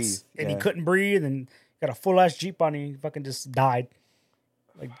fence, and he couldn't breathe, and got a full ass Jeep on him. He fucking just died.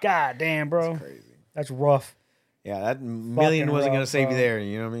 Like, god damn, bro. That's crazy. That's rough. Yeah, that million wasn't going to save you there.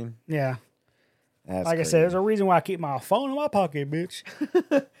 You know what I mean? Yeah. That's like crazy. I said, there's a reason why I keep my phone in my pocket, bitch.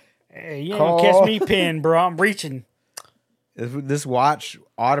 Hey, you ain't going to catch me pinned, bro. I'm reaching. This watch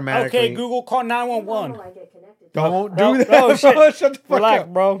automatically. Okay, Google, call 911. Don't do that. Oh, shit. Shut the fuck Relax,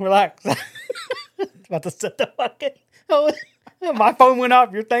 up. bro. Relax. About to set the fucking. Oh, my phone went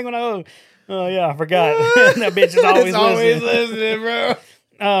off. Your thing went off. Oh, yeah, I forgot. That bitch is always listening, bro.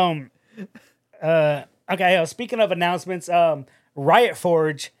 Okay, speaking of announcements, Riot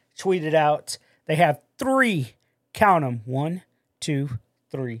Forge tweeted out they have 3, count them, 1, 2,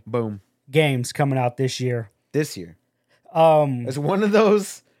 3. Boom. Games coming out this year. It's one of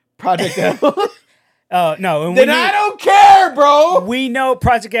those Project L. No. And then I don't care, bro. We know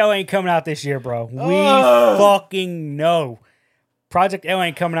Project L ain't coming out this year, bro. We fucking know. Project L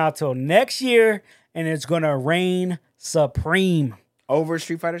ain't coming out till next year, and it's going to reign supreme. Over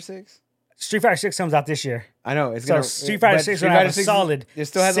Street Fighter 6? Street Fighter 6 comes out this year. I know. It's so gonna, Street Fighter 6 will have a solid. It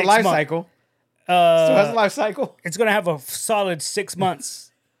still has a life cycle. Still has a life cycle. It's gonna have a solid 6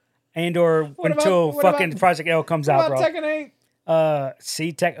 months, and or What until about- what fucking about- Project L comes What out, about bro. Tekken 8?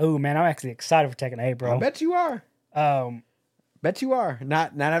 See Tech. Oh man, I'm actually excited for Tekken 8, I bro. bet you are. Um, Bet you are.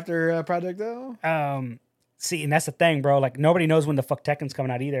 Not after Project L. see, and that's the thing, bro. Like nobody knows when the fuck Tekken's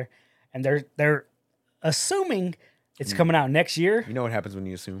coming out either, and they're assuming it's coming out next year. You know what happens when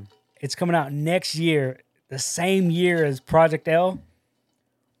you assume. It's coming out next year, the same year as Project L.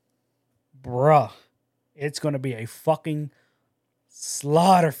 Bruh, it's gonna be a fucking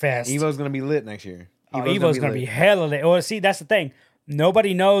slaughterfest. Evo's gonna be lit next year. Evo's gonna be lit. hella lit. Well, see, that's the thing.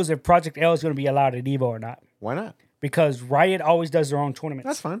 Nobody knows if Project L is gonna be allowed at Evo or not Why not? because Riot always does their own tournaments.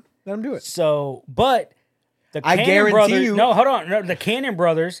 That's fine. Let them do it. So, but the I Cannon guarantee brothers, you- no, hold on, no, the Cannon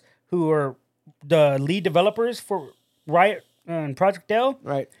brothers, who are the lead developers for Riot and Project L,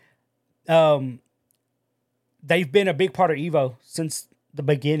 Right. they've been a big part of Evo since the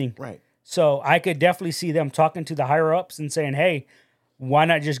beginning. Right. So I could definitely see them talking to the higher ups and saying, "Hey, why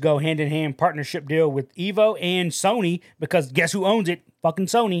not just go hand in hand partnership deal with Evo and Sony? Because guess who owns it? Fucking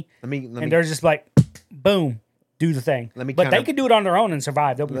Sony." Let me And they're just like, "Boom, do the thing." Let me but they kinda- could do it on their own and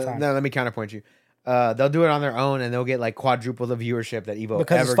survive. They'll be fine let me counterpoint you. They'll do it on their own, and they'll get like quadruple the viewership that Evo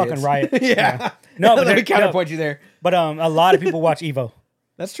because ever it's fucking gets. Riot. Yeah. No, but let me they're- counterpoint you there. But a lot of people watch Evo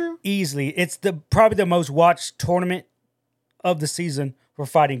That's true. easily. It's probably the most watched tournament of the season for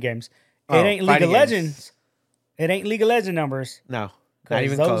fighting games. It Oh, ain't League fighting of games. Legends. It ain't League of Legends numbers. No, not Because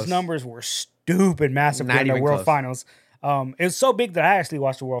even those close. numbers were stupid massive Not during the even World close. Finals. It was so big that I actually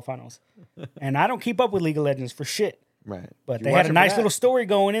watched the World Finals. And I don't keep up with League of Legends for shit. Right. But You they watch had it a for nice that. little story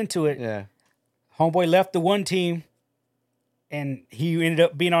going into it. Yeah. Homeboy left the one team, and he ended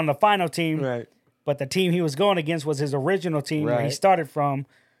up being on the final team. Right. But the team he was going against was his original team where he Right. started from.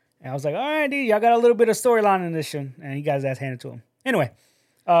 And I was like, all right, dude, y'all got a little bit of storyline in this shit. And he got his ass handed to him. Anyway,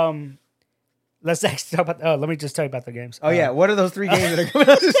 let's actually talk about. Let me just tell you about the games. Oh yeah. What are those 3 games that are coming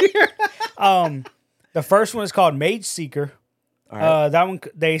out this year? The first one is called Mage Seeker. All right. That one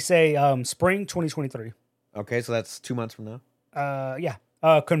they say spring 2023. Okay, so that's 2 months from now. Yeah.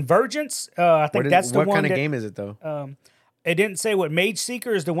 Convergence. I think that's the what one. kind of that, game is it though? It didn't say what Mage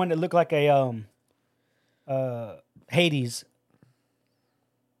Seeker is. The one that looked like a Hades.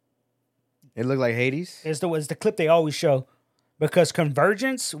 It looked like Hades. Is the clip they always show, because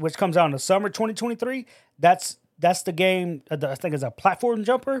Convergence, which comes out in the summer 2023, that's the game. I think it's a platform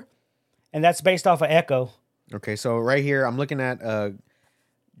jumper, and that's based off of Echo. Okay, so right here I'm looking at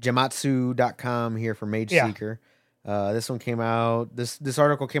Jamatsu.com here for Mage Yeah. Seeker. This one came out. This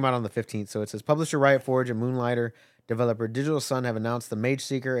article came out on the 15th. So it says publisher Riot Forge and Moonlighter developer Digital Sun have announced the Mage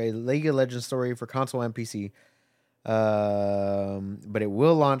Seeker, a League of Legends story for console and PC. But it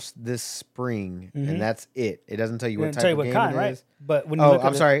will launch this spring, and that's it. It doesn't tell you It what didn't type tell you of what game kind, it right? is. But when you Oh, look at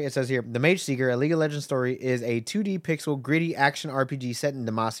I'm it- sorry. It says here, The Mage Seeker, a League of Legends story, is a 2D pixel gritty action RPG set in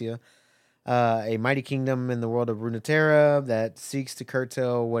Demacia, a mighty kingdom in the world of Runeterra that seeks to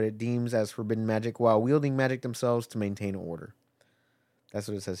curtail what it deems as forbidden magic while wielding magic themselves to maintain order. That's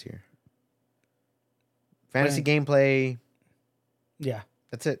what it says here. Fantasy gameplay. Yeah.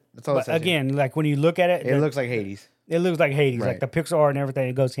 That's it. That's all it But says. again, like when you look at it, here. It looks like Hades. it looks like Hades, Right. like the pixel art and everything.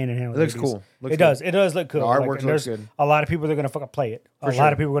 It goes hand in hand. It With looks Hades. cool. Looks It good. does. It does look cool. The Like, artwork and looks there's good. a lot of people that are gonna fucking play it. For A sure.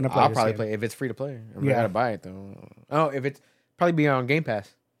 lot of people are gonna play. I'll this probably game. play it if it's free to play. I Yeah. gotta buy it though. Oh, if it's probably be on Game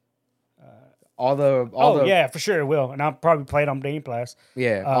Pass. All the Yeah, for sure it will, and I'll probably play it on Game Pass.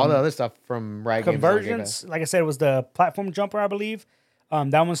 all the other stuff from Riot Games is on Game Pass. Convergence, like I said, was the platform jumper, I believe.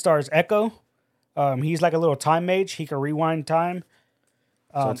 That one stars Echo. He's like a little time mage. He can rewind time.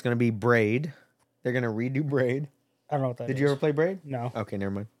 So it's gonna be Braid. They're gonna redo Braid. I don't know what that is. Did you ever play Braid? No. Okay,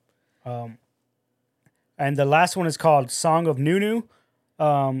 never mind. And the last one is called Song of Nunu.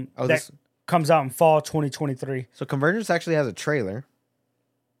 That this- comes out in fall 2023. So Convergence actually has a trailer.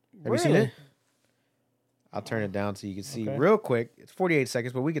 Have you seen Really? it? I'll turn it down so you can see Okay. real quick. It's 48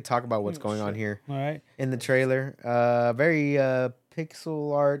 seconds, but we could talk about what's going on here All right. in the trailer. Very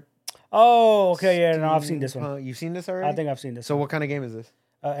pixel art. Oh, okay. Yeah, no, I've seen this one. You've seen this already? I think I've seen this. So what kind of game is this?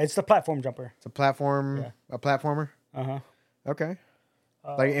 It's the platform jumper. It's a platformer. Uh-huh. Okay.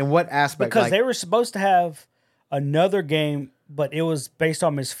 Like in what aspect? Because like, they were supposed to have another game, but it was based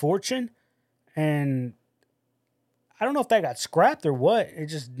on Misfortune, and I don't know if that got scrapped or what. It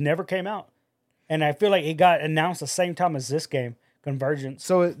just never came out, and I feel like it got announced the same time as this game, Convergence.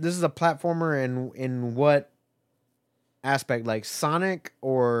 so this is a platformer in what aspect? Like Sonic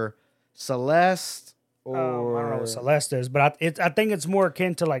or Celeste or I don't know what Celeste is, but I think it's more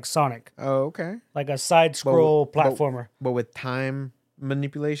akin to like Sonic, Oh, okay. like a side scroll But- platformer. But with time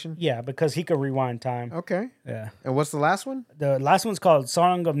manipulation. Yeah, because he could rewind time. Okay. Yeah. And what's the last one? The last one's called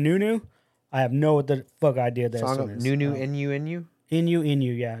Song of Nunu. I have no the fuck idea that Song this of one is. Nunu, Inu.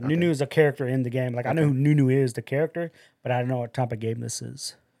 Inu, yeah. Nunu is a character in the game. Like I know who Nunu is, the character, but I don't know what type of game this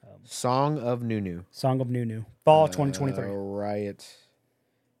is. Song of Nunu. Song of Nunu, fall 2023. Riot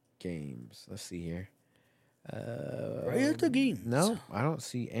Games. Let's see here. Riot the Games. No, I don't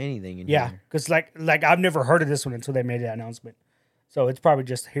see anything in Yeah, here. because like I've never heard of this one until they made that announcement. So it's probably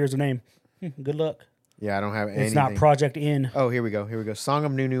just here's a name. Good luck. Yeah, I don't have anything. It's not Project In. Oh, here we go. Here we go. Song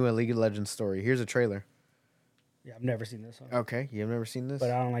of Nunu, a League of Legends story. Here's a trailer. Yeah, I've never seen this one. Okay, you've never seen this? But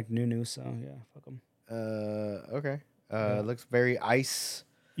I don't like Nunu, so yeah, fuck them. Okay. It looks very ice.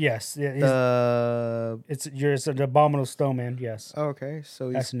 Yes, It's it's an abominable snowman. Yes, okay.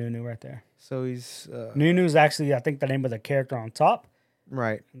 So that's he's Nunu right there. Nunu Nunu's actually I think the name of the character on top.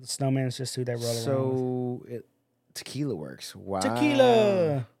 right. The snowman is just who they roll around with. So Tequila Works. Wow.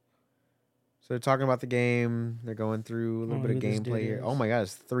 Tequila. So they're talking about the game. They're going through a little bit of who this gameplay dude here. is. Oh my god,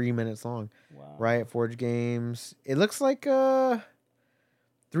 it's 3 minutes long. Wow. Riot Forge Games. It looks like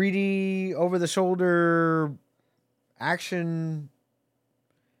 3D over the shoulder action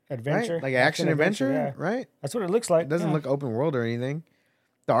Adventure, right? Like action adventure, yeah. right? That's what it looks like. It doesn't yeah. look open world or anything.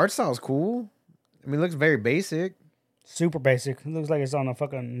 The art style's cool. I mean, it looks very basic. super basic. It looks like it's on a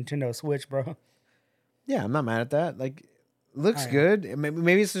fucking Nintendo Switch, bro. Yeah, I'm not mad at that. Like, looks Oh, yeah. good.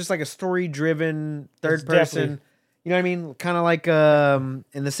 Maybe it's just like a story-driven third It's person. definitely- You know what I mean? Kind of like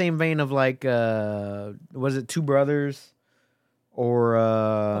in the same vein of like was it Two Brothers or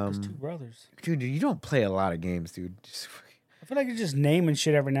Fuck is Two Brothers. dude, you don't play a lot of games, dude. I feel like you're just naming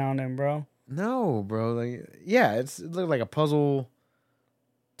shit every now and then, bro. No, bro. Like, yeah, it looked like a puzzle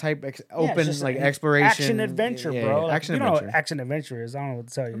type Yeah, it's open just like an exploration action adventure, yeah, bro. yeah, Like, action you know adventure. what action adventure is. I don't know what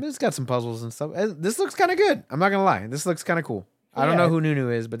to tell you. I mean, it's got some puzzles and stuff. This looks kind of good. I'm not gonna lie. This looks kind of cool. I don't Yeah. know who Nunu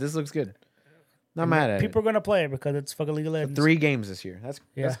is, but this looks good. Not mad at People are gonna play it because it's fucking League of it. Legends. 3 games this year. That's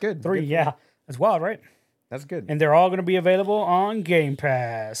good. 3, Good for yeah. them. That's wild, right? That's good. And they're all gonna be available on Game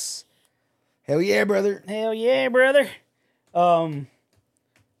Pass. Hell yeah, brother. Hell yeah, brother.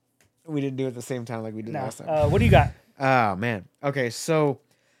 We didn't do it at the same time like we did Now, last time. what do you got? Oh man. Okay, so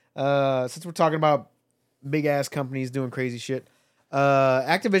since we're talking about big ass companies doing crazy shit,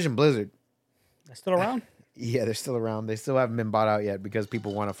 Activision Blizzard. They're still around? Yeah, they're still around. They still haven't been bought out yet because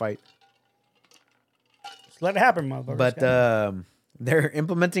people want to fight. Just let it happen, motherfucker. But they're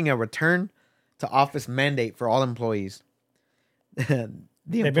implementing a return to office mandate for all employees. they've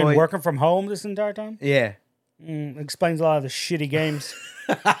been working from home this entire time. Yeah. Explains a lot of the shitty games.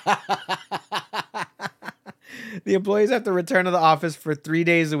 The employees have to return to the office for 3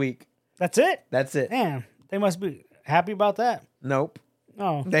 days a week. That's it. That's it. Damn, they must be happy about that. Nope.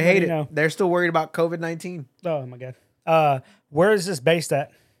 Oh, They what hate do it. you know? They're still worried about COVID-19. Oh my god. Where is this based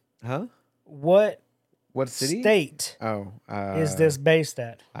at? Huh? What What city? state Oh. is this based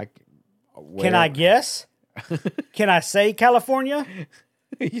at? Where- Can I guess? Can I say California?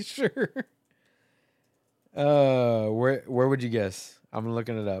 You sure? Where would you guess? I'm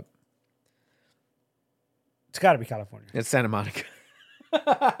looking it up. It's got to be California. It's Santa Monica.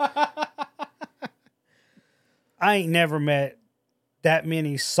 I ain't never met that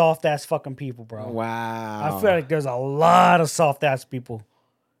many soft ass fucking people, bro. Wow. I feel like there's a lot of soft ass people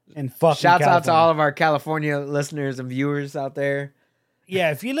in fucking Shouts out to California. all of our California listeners and viewers out there.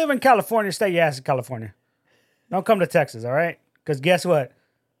 Yeah, if you live in California, stay your ass in California. Don't come to Texas, all right? Because guess what?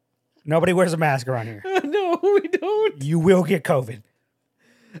 Nobody wears a mask around here. No, we don't. You will get COVID.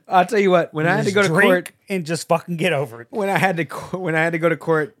 I'll tell you what. When I had to Just go to drink court, and just fucking get over it. when I had to go to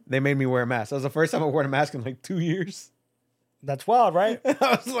court, they made me wear a mask. That was the first time I wore a mask in like 2 years. That's wild, right?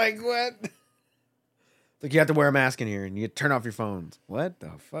 I was like, what? Like, you have to wear a mask in here and you turn off your phones. What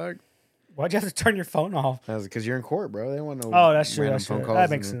the fuck? Why'd you have to turn your phone off? That was because you're in court, bro. They don't want no. Oh, that's true. random That's phone true. calls That in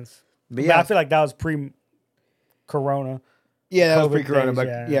makes there. sense. But But yeah, I feel like that was pre-corona. yeah, that was COVID pre-corona. days, But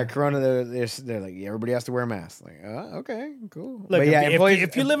yeah. yeah, Corona. They're like, yeah, everybody has to wear a mask. Like, okay, cool. Look, but yeah,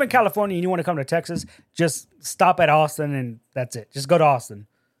 if you live in California and you want to come to Texas, just stop at Austin and that's it. Just go to Austin.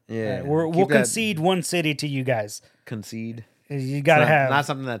 yeah, We'll keep that- concede one city to you guys. concede. You gotta have. not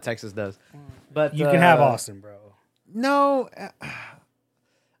something that Texas does. But you can have Austin, bro. No,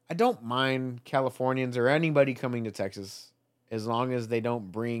 I don't mind Californians or anybody coming to Texas as long as they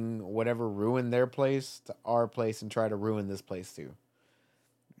don't bring whatever ruined their place to our place and try to ruin this place too.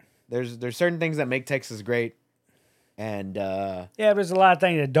 There's certain things that make Texas great, and Yeah, there's a lot of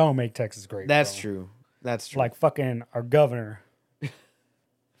things that don't make Texas great. that's bro. true. That's true. Like fucking our governor.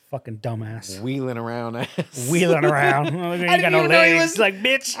 Fucking dumbass. wheeling around, Wheeling around. You didn't got no even know he legs. was- Like,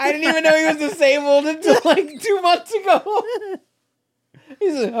 bitch. I didn't even know he was disabled until like 2 months ago.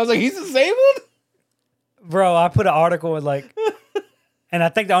 I was like, he's disabled? Bro, I put an article with like, And I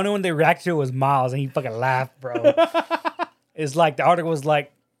think the only one they reacted to was Miles, and he fucking laughed, bro. It's like the article was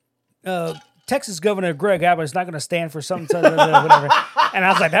like, Texas Governor Greg Abbott is not going to stand for something, whatever. And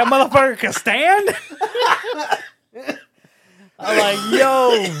I was like, that motherfucker can stand? I'm like,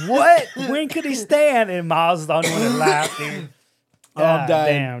 yo, what? When could he stand? And Miles is the only one that laughed, dude. I'm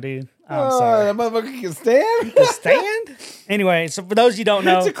dying. Damn, dude. I'm sorry. That motherfucker can stand? To stand? Anyway, so for those you don't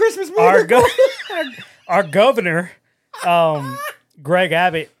know, It's a Christmas movie. Our governor, Greg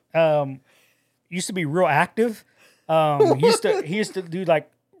Abbott, used to be real active. He used to do like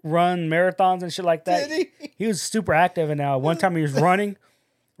run marathons and shit like that. Did he? He was super active, and one time he was running.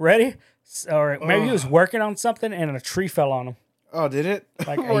 Ready? Or maybe he was working on something, and a tree fell on him. Oh, did it?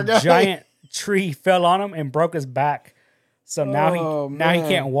 Like Oh my a God. giant tree fell on him and broke his back. So now he man.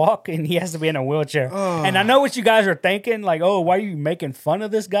 can't walk, and he has to be in a wheelchair. Oh. And I know what you guys are thinking, like, oh, why are you making fun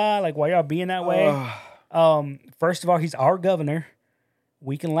of this guy? Like, why y'all being that way? First of all, he's our governor.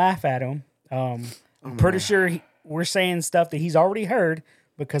 We can laugh at him. I'm pretty sure we're saying stuff that he's already heard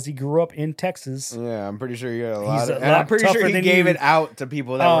because he grew up in Texas. Yeah, I'm pretty sure you got a lot He's of. a And lot I'm pretty sure tougher he than gave you. it out to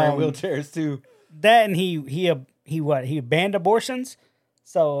people that were in wheelchairs too. That and he banned abortions.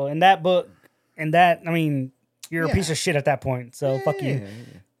 So in that book, I mean, you're a piece of shit at that point. So fuck you.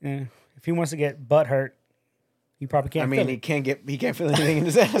 Yeah. If he wants to get butt hurt, he probably can't. I mean, he can't feel anything in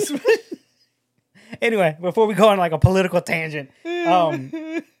his ass. Anyway, before we go on like a political tangent,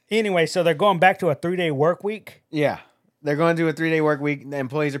 anyway, so they're going back to a 3-day work week. Yeah, they're going to do a 3-day work week. The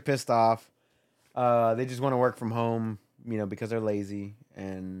employees are pissed off. They just want to work from home, because they're lazy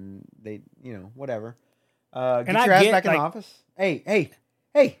and they, whatever. Get your ass back in the office.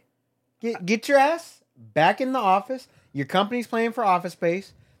 Hey, get your ass back in the office. Your company's paying for office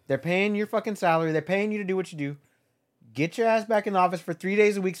space. They're paying your fucking salary. They're paying you to do what you do. Get your ass back in the office for 3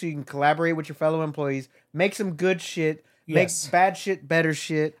 days a week so you can collaborate with your fellow employees. Make some good shit. Yes. Make bad shit better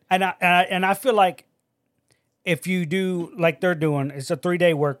shit. And I feel like if you do like they're doing, it's a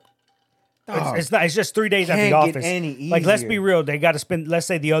 3-day work. It's not. It's just 3 days at the Can't office. get any Like, let's easier. be real. They got to spend, let's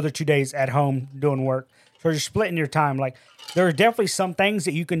say, the other 2 days at home doing work. So you're splitting your time. Like, there are definitely some things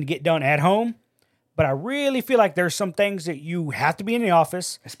that you can get done at home, but I really feel like there's some things that you have to be in the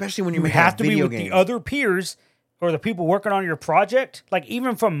office. Especially when You have to be with the other peers or the people working on your project. Like,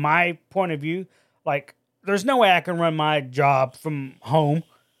 even from my point of view, like, there's no way I can run my job from home.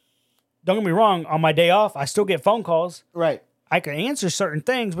 Don't get me wrong. On my day off, I still get phone calls. Right. I can answer certain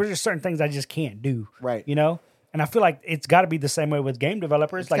things, but there's certain things I just can't do. Right. And I feel like it's got to be the same way with game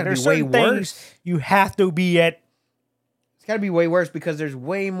developers. Like, gotta there's be way certain things worse. you have to be at. It's got to be way worse because there's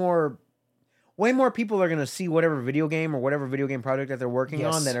way more people are going to see whatever video game or whatever video game project that they're working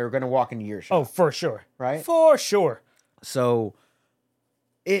on that are going to walk into your shop. Oh, for sure. Right? For sure. So,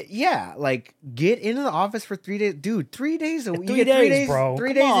 like, get into the office for 3 days. Dude, 3 days a week. 3 days, bro. 3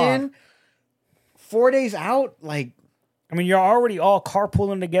 Come days on. in, 4 days out. Like, I mean, you're already all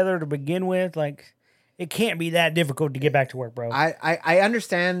carpooling together to begin with. Like, it can't be that difficult to get back to work, bro. I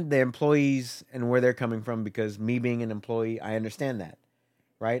understand the employees and where they're coming from because me being an employee, I understand that.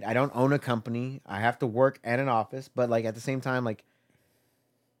 Right? I don't own a company. I have to work at an office, but like at the same time, like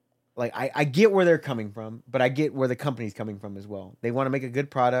I get where they're coming from, but I get where the company's coming from as well. They want to make a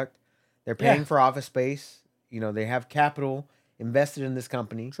good product. They're paying for office space. They have capital invested in this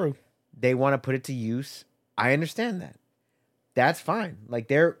company. True. They want to put it to use. I understand that. That's fine. Like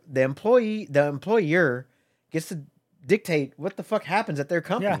the employer gets to dictate what the fuck happens at their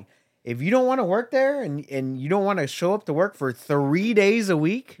company. Yeah. If you don't want to work there and you don't want to show up to work for 3 days a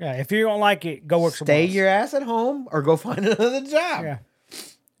week, Yeah, if you don't like it, go work somewhere stay else. your ass at home or go find another job. Yeah.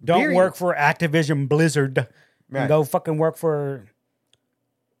 Don't Period. work for Activision Blizzard. Right. And go fucking work for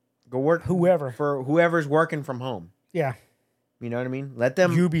Go work whoever. for whoever's working from home. Yeah. You know what I mean? Let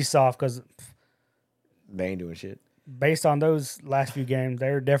them. Ubisoft, because They ain't doing shit. based on those last few games,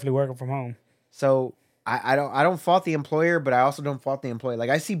 they're definitely working from home. So I don't fault the employer, but I also don't fault the employee. Like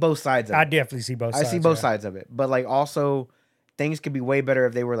I see both sides of it. I definitely see both I sides. see both sides of it. But like also things could be way better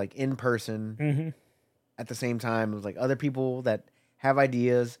if they were like in person Mm-hmm. at the same time. It was like other people that have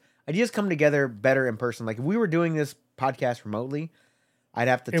ideas. Ideas come together better in person. Like if we were doing this podcast remotely, I'd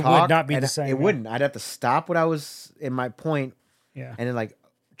have to It talk. would not be and the same, It yeah. wouldn't. I'd have to stop what I was in my point Yeah. and then like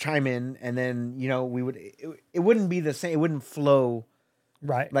chime in and then, we would it wouldn't be the same. It wouldn't flow.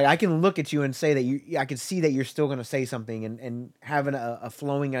 Right. Like I can look at you and say that I can see that you're still going to say something and having a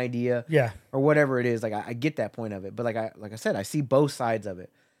flowing idea Yeah. or whatever it is. Like I get that point of it, but like I said, I see both sides of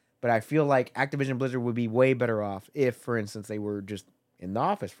it. But I feel like Activision Blizzard would be way better off if, for instance, they were just in the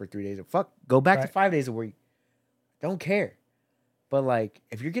office for 3 days. Fuck, go back to Right. 5 days a week. Don't care. But like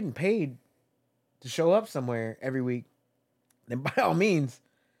if you're getting paid to show up somewhere every week, then by all means,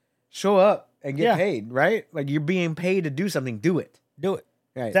 show up and get Yeah. paid, right? Like you're being paid to do something, do it. Do it.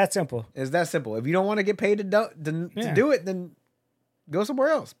 Right. It's that simple. It's that simple. If you don't want to get paid to Yeah. do it, then go somewhere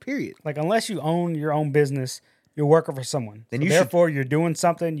else. Period. Like unless you own your own business, you're working for someone. Then So you should- therefore, you're doing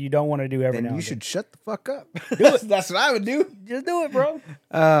something you don't want to do every Then now you and should shut the fuck up. Do it. That's what I would do. then. Just do it, bro.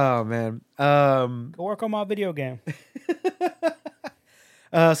 Oh man. Go work on my video game.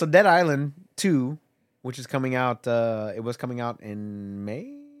 So Dead Island 2, which is coming out, it was coming out in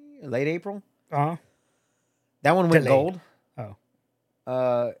May, late April. Uh-huh. That one went Delayed. gold.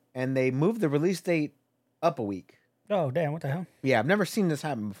 Oh. And they moved the release date up a week. Oh, damn, what the hell? Yeah, I've never seen this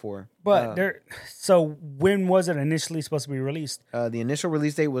happen before. But so when was it initially supposed to be released? The initial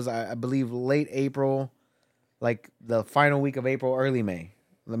release date was, I believe, late April, like the final week of April, early May.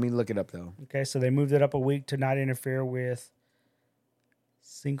 Let me look it up though. Okay, so they moved it up a week to not interfere with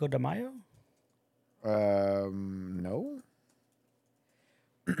Cinco de Mayo? No.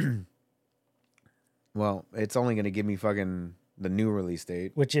 Well, it's only going to give me fucking the new release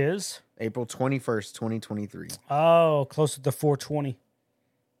date, Which is? April 21st, 2023. Oh, closer to 420.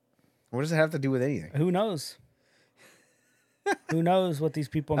 What does it have to do with anything? Who knows? Who knows what these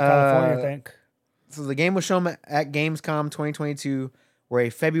people in California think? So the game was shown at Gamescom 2022, where a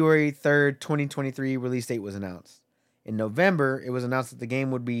February 3rd, 2023 release date was announced. In November, it was announced that the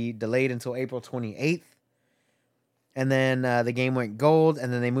game would be delayed until April 28th. And then the game went gold,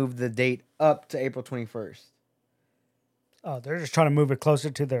 and then they moved the date up to April 21st. Oh, they're just trying to move it closer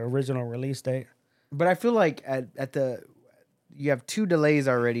to the original release date. But I feel like you have 2 delays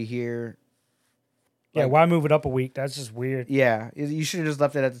already here. Yeah, Like- why move it up a week? That's just weird. Yeah, you should have just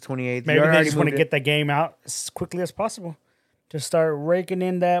left it at the 28th. Maybe You they already just want to moved get the game out as quickly as possible to start raking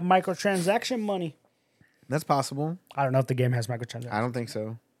in that microtransaction money. That's possible. I don't know if the game has microtransactions. I don't think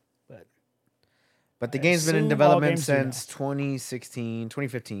so. But the I game's been in assume all development games do now. since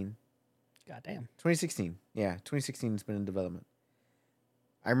 2015. Goddamn. 2016. Yeah, 2016 has been in development.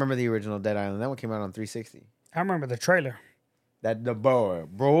 I remember the original Dead Island. That one came out on 360. I remember the trailer. That the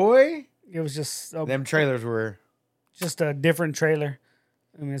boy. It was just Them trailers were. just a different trailer.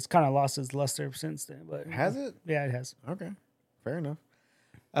 I mean, it's kind of lost its luster since then. But Has it? Yeah, it has. Okay, fair enough.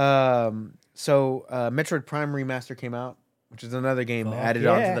 So Metroid Prime Remaster came out, which is another game Fuck added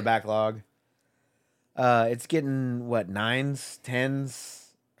yeah. onto the backlog. It's getting what, 9s, 10s.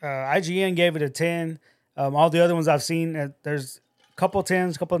 IGN gave it a 10. All the other ones I've seen, there's a couple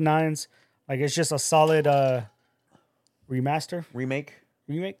 10s, a couple 9s. Like, it's just a solid remaster. Remake,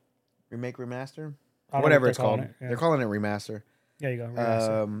 Remake? remaster, I don't know whatever what it's they're calling called. it, yeah. They're calling it remaster. There you go.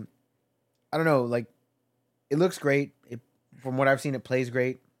 Remaster. I don't know. Like, it looks great. From what I've seen, it plays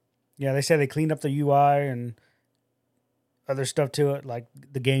great. Yeah, they say they cleaned up the UI and other stuff to it, like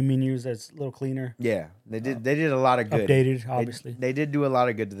the game menus that's a little cleaner. Yeah, they did. They did a lot of good. Updated, They- obviously. they did do a lot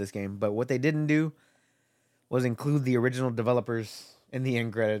of good to this game. But what they didn't do was include the original developers in the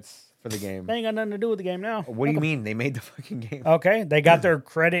end credits for the game. They ain't got nothing to do with the game now. What do you mean? They made the fucking game. Okay, they got their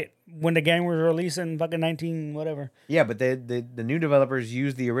credit when the game was released in fucking 19 whatever. Yeah, but the new developers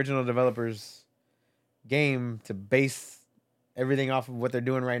used the original developers' game to base everything off of what they're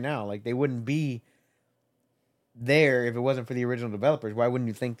doing right now. Like, they wouldn't be there if it wasn't for the original developers. Why wouldn't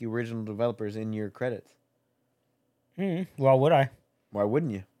you thank the original developers in your credits? Well, would I? Why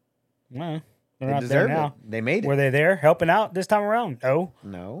wouldn't you? Well, they're They not there deserve now. it. They made it. Were they there helping out this time around? No,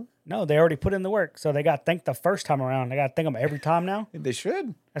 No, they already put in the work. So they got thanked the first time around. They got to thank them every time now. they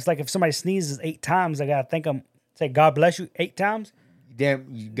should. That's like if somebody sneezes 8 times, they got to thank them. Say, God bless you 8 times. You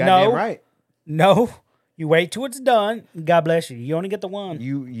goddamn No. right. No, you wait till it's done. God bless you. You only get the one.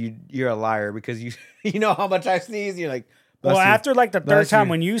 You're a liar because you you know how much I sneeze. You're like, Well, bless you. after like the third Bless time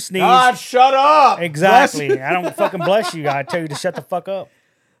you. when you sneeze. God, shut up. Bless Exactly. you. I don't fucking bless you. I tell you to shut the fuck up.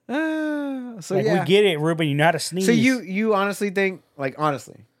 So Like, yeah. we get it, Ruben. You know how to sneeze. So you honestly think, like,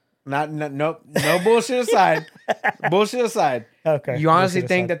 honestly, no bullshit aside, bullshit aside. Okay, You honestly bullshit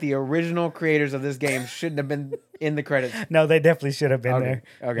think aside. that the original creators of this game shouldn't have been in the credits? No, they definitely should have been Okay.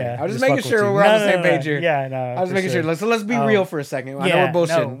 there. Okay. Yeah, I was just fuck making with sure you. we're on the same page here. Yeah, no. I was for making sure. So let's be real for a second. I know we're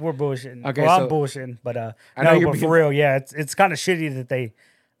bullshitting. No, we're bullshitting. Okay, well, I'm so- bullshitting, but I know no, you're but being- for real, yeah, it's kind of shitty that they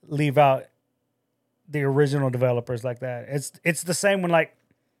leave out the original developers like that. It's the same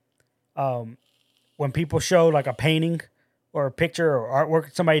when people show like a painting or a picture or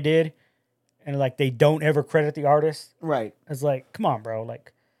artwork somebody did, and like they don't ever credit the artist. Right. It's like, come on, bro.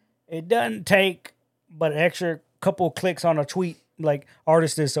 Like, it doesn't take but an extra couple clicks on a tweet. Like,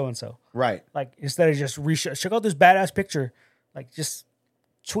 artist is so and so. Right. Like, instead of just check out this badass picture. Like, just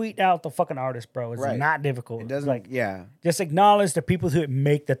tweet out the fucking artist, bro. It's Right. not difficult. It doesn't. Like, Yeah. just acknowledge the people who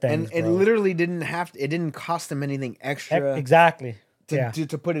make the things. And it bro. literally didn't have to. It didn't cost them anything extra. Exactly.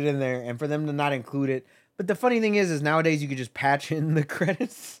 To put it in there and for them to not include it. But the funny thing is nowadays you could just patch in the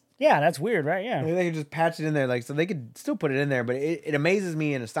credits. Yeah, that's weird, right? Yeah. They could just patch it in there, like so they could still put it in there. But it amazes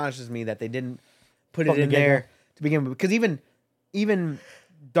me and astonishes me that they didn't put it in there to begin with. Because even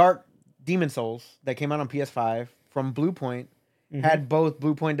Dark Demon Souls that came out on PS5 from Bluepoint had both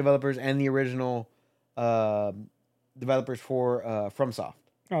Bluepoint developers and the original developers for FromSoft.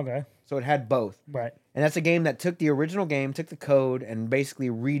 Okay. So it had both. Right. And that's a game that took the original game, took the code, and basically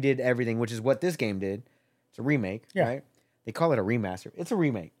redid everything, which is what this game did. It's a remake, right? They call it a remaster. It's a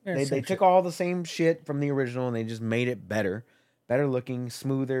remake. Yeah, they took all the same shit from the original and they just made it better looking,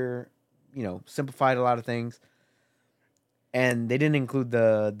 smoother, simplified a lot of things. And they didn't include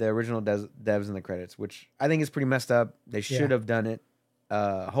the original devs in the credits, which I think is pretty messed up. They should have done it.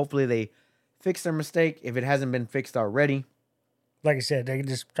 Hopefully they fix their mistake if it hasn't been fixed already. Like I said, they can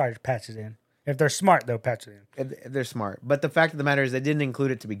just try to patch it in. If they're smart, they'll patch it in. If they're smart. But the fact of the matter is they didn't include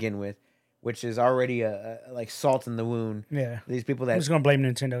it to begin with, which is already a like salt in the wound. Yeah. These people I'm that just going to blame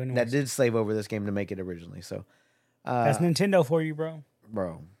Nintendo anyways. that did slave over this game to make it originally. So That's Nintendo for you, bro.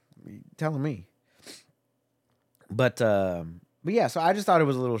 bro, you telling me. But yeah, so I just thought it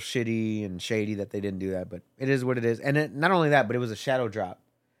was a little shitty and shady that they didn't do that, but it is what it is. And not only that, but it was a shadow drop.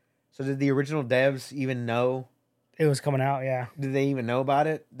 So did the original devs even know? It was coming out, yeah. Did they even know about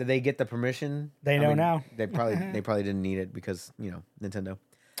it? Did they get the permission? They know now. They probably didn't need it because, Nintendo.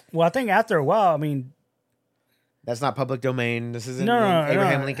 Well, I think after a while, I mean, that's not public domain. This isn't No,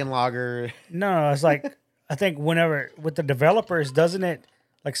 Abraham Lincoln Logger. no, it's like I think whenever with the developers, doesn't it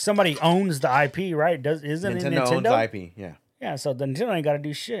like somebody owns the IP, right? Isn't it Nintendo? Owns the IP, yeah. Yeah, so the Nintendo ain't got to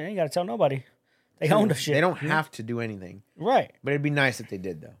do shit. They ain't got to tell nobody. They own the shit. They don't have to do anything. Right. But it'd be nice if they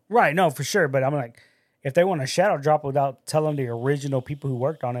did, though. Right, no, for sure. But I'm like, if they want a shadow drop without telling the original people who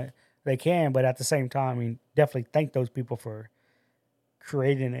worked on it, they can. But at the same time, I mean, definitely thank those people for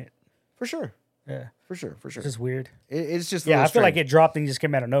creating it. For sure. Yeah. For sure. It's just weird. It's just I feel like it dropped and just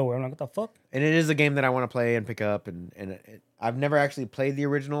came out of nowhere. I'm like, what the fuck? And it is a game that I want to play and pick up. And I've never actually played the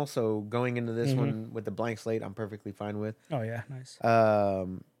original, so going into this one with the blank slate, I'm perfectly fine with. Oh, yeah, nice.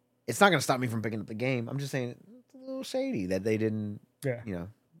 It's not going to stop me from picking up the game. I'm just saying it's a little shady that they didn't,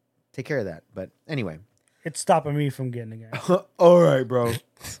 take care of that. But anyway. It's stopping me from getting the game. All right, bro.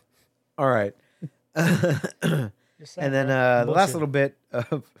 All right. Just saying, And then bro. the last little bit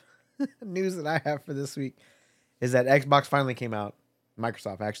of news that I have for this week is that Xbox finally came out.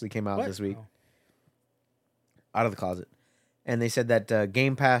 Microsoft actually came out this week. Oh. Out of the closet. And they said that the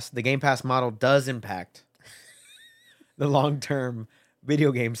Game Pass model does impact the long-term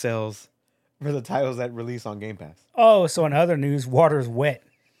video game sales for the titles that release on Game Pass. Oh, so in other news, water's wet.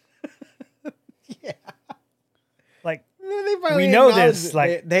 Yeah. Like, They finally we know acknowledged this.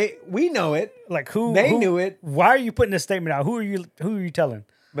 it. Like, we know it, like who They knew it. Why are you putting this statement out? Who are you telling?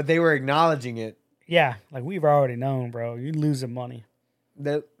 but they were acknowledging it. Yeah, like we've already known, bro. You're losing money.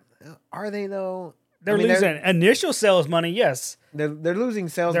 Are they though? They're losing initial sales money. Yes, They're losing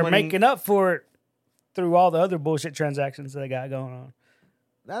sales they're money. making up for it through all the other bullshit transactions they got going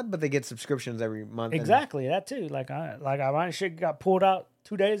on. But they get subscriptions every month. Exactly, that too. Like my shit got pulled out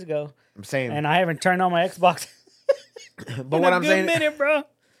 2 days ago, I'm saying, and I haven't turned on my Xbox. but what I'm saying, minute, bro.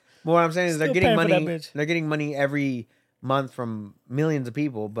 But what I'm saying is they're Still getting paying for that money. bitch. They're getting money every month from millions of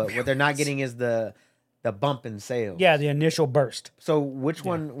people. But what they're not getting is the bump in sales. Yeah, the initial burst. So which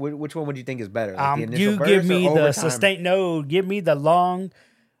one would you think is better? Like the initial You burst give me or the over time? sustain. No, give me the long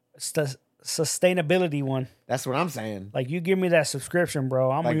sustainability one. That's what I'm saying. Like you give me that subscription,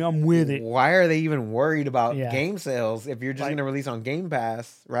 bro. I'm with it. Why are they even worried about Yeah. game sales if you're just going to release on Game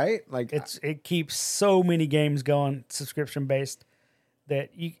Pass, right? Like It keeps so many games going subscription based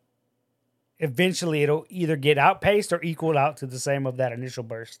that you eventually it'll either get outpaced or equal out to the same of that initial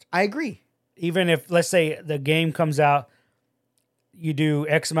burst. I agree. Even if let's say the game comes out, you do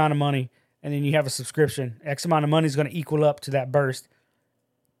X amount of money and then you have a subscription, X amount of money is going to equal up to that burst,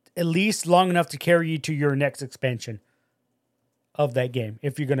 at least long enough to carry you to your next expansion of that game.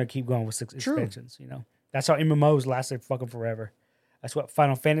 If you're going to keep going with expansions, that's how MMOs lasted fucking forever. That's what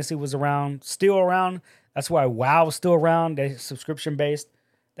Final Fantasy was still around. That's why WoW is still around. They're subscription based.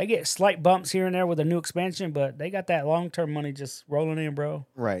 They get slight bumps here and there with a new expansion, but they got that long-term money just rolling in, bro.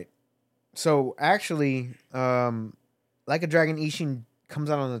 Right. So actually, Like a Dragon Ishin comes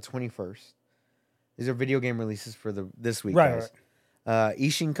out on the 21st. These are video game releases for this week, Right, guys.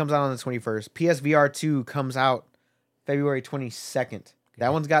 Ishin comes out on the 21st. PSVR 2 comes out February 22nd.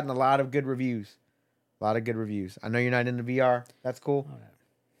 That one's gotten a lot of good reviews. I know you're not into VR. That's cool.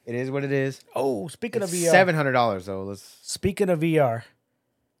 It is what it is. Oh, speaking It's of VR. $700 though. Let's. Speaking of VR.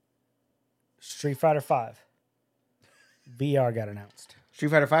 Street Fighter 5. VR got announced. Street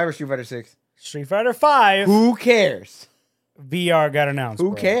Fighter 5 or Street Fighter 6? Street Fighter 5 Who cares? VR got announced.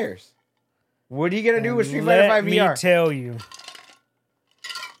 Who bro. cares? What are you gonna do with Street Fighter 5 VR? Let me tell you,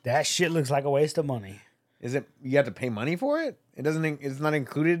 that shit looks like a waste of money. Is it? You have to pay money for it? It doesn't. It's not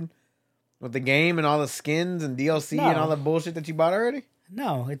included with the game and all the skins and DLC and all the bullshit that you bought already.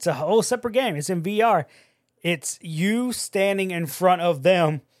 No, it's a whole separate game. It's in VR. It's you standing in front of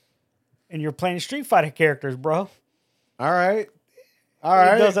them, and you're playing Street Fighter characters, bro. All right.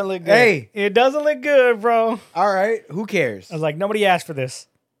 It doesn't look good. Hey, it doesn't look good, bro. all right. Who cares? I was like, nobody asked for this.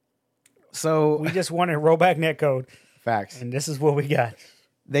 So We just wanted rollback netcode, facts. and this is what we got.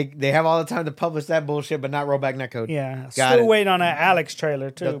 They have all the time to publish that bullshit, but not rollback netcode. Yeah, Got still it. waiting on that Alex trailer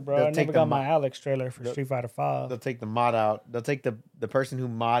too, bro. they'll I take never the got my Alex trailer for Street Fighter 5. They'll take the mod out. They'll take the person who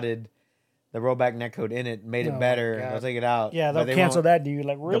modded the rollback netcode in it, made Oh it better. my God. They'll take it out. Yeah, but they'll they cancel won't- that dude.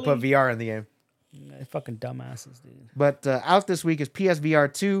 Like, really? They'll put VR in the game. They're fucking dumbasses, dude. But out this week is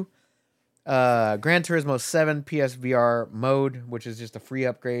PSVR 2, Gran Turismo 7 PSVR mode, which is just a free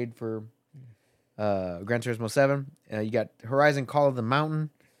upgrade for Gran Turismo 7. You got Horizon Call of the Mountain.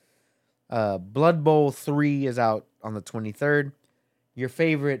 Blood Bowl 3 is out on the 23rd. Your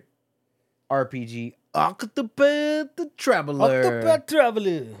favorite RPG, Octopath Traveler, Octopath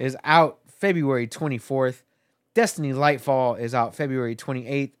Traveler is out February 24th. Destiny Lightfall is out February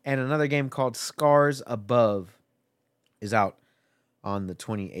 28th. And another game called Scars Above is out on the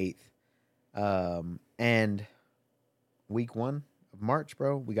 28th. And week 1 of March,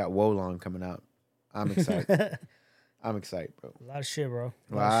 bro, we got Wolong coming out. I'm excited. I'm excited, bro. A lot of shit, bro.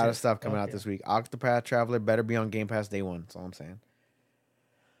 A lot of shit. stuff coming out this week. Octopath Traveler better be on Game Pass day 1. That's all I'm saying.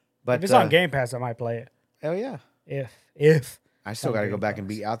 But If it's on Game Pass, I might play it. hell yeah. If I still on got to go Game back and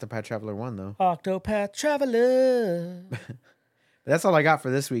Pass. beat Octopath Traveler 1, though. Octopath Traveler. That's all I got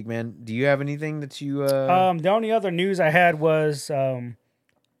for this week, man. Do you have anything that you... The only other news I had was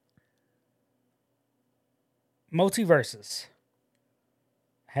Multiverses.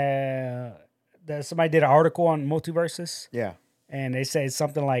 Somebody did an article on Multiverses, yeah. and they say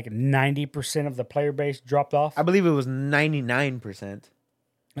something like 90% of the player base dropped off. I believe it was 99%.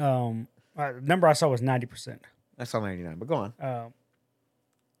 The number I saw was 90%. I saw 99, but go on.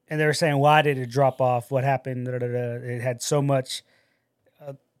 And they were saying, why did it drop off? What happened? Da, da, da. It had so much.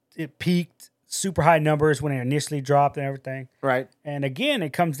 It peaked super high numbers when it initially dropped and everything. Right. And again,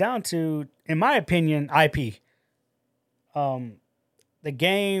 it comes down to, in my opinion, IP. The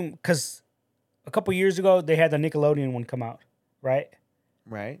game, because a couple years ago, they had the Nickelodeon one come out, right?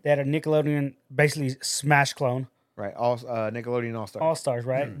 Right. They had a Nickelodeon, basically Smash clone. Right. All Nickelodeon All-Stars. All-Stars,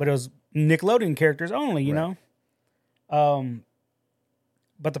 right? But it was Nickelodeon characters only, you know?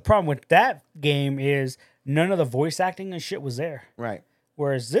 But the problem with that game is none of the voice acting and shit was there. Right.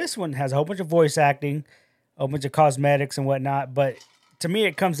 Whereas this one has a whole bunch of voice acting, a bunch of cosmetics and whatnot. But to me,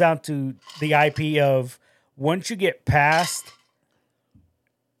 it comes down to the IP of once you get past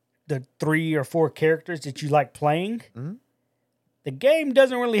the 3 or 4 characters that you like playing, the game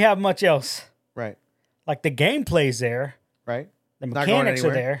doesn't really have much else. Right. Like the gameplay's there, Right. the It's not going mechanics are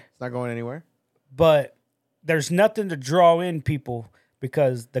anywhere. there, It's not going anywhere. but there's nothing to draw in people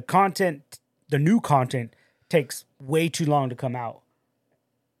because the content, the new content, takes way too long to come out.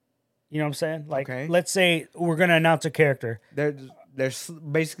 You know what I'm saying? Like, Okay. let's say we're gonna announce a character. There's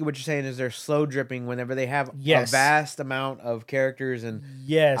basically what you're saying is they're slow dripping whenever they have Yes. a vast amount of characters and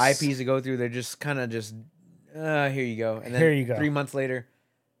Yes, IPs to go through. They're just kind of just here you go, and then Here you go. 3 months later,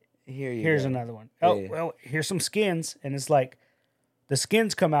 Here's go. another one. Yeah, Oh, yeah. well, here's some skins, and it's like the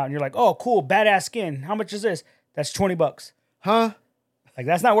skins come out, and you're like, oh, cool, badass skin. How much is this? That's $20. Huh? Like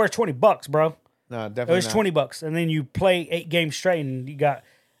that's not worth $20, bro. No, It definitely was not. $20, and then you play 8 games straight, and you got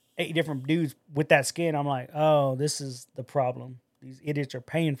 8 different dudes with that skin. I'm like, oh, this is the problem. These idiots are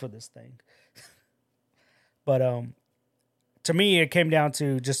paying for this thing. But to me, it came down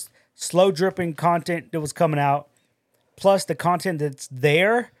to just slow dripping content that was coming out, plus the content that's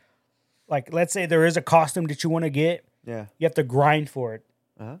there. Like, let's say there is a costume that you want to get, Yeah. you have to grind for it.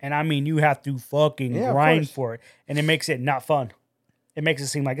 Uh-huh. And I mean, you have to fucking Yeah, of grind course. for it. And it makes it not fun. It makes it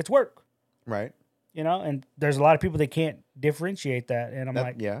seem like it's work. Right. You know, and there's a lot of people that can't differentiate that. And I'm That-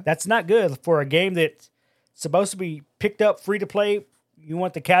 like, yeah. that's not good for a game that's supposed to be picked up free to play. You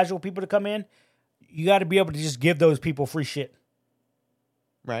want the casual people to come in, you got to be able to just give those people free shit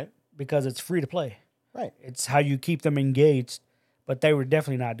Right. because it's free to play. Right. It's how you keep them engaged. But they were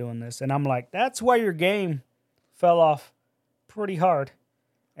definitely not doing this. And I'm like, that's why your game fell off pretty hard.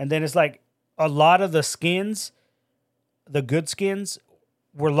 And then it's like a lot of the skins, the good skins,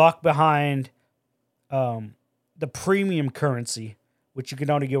 we're locked behind the premium currency, which you can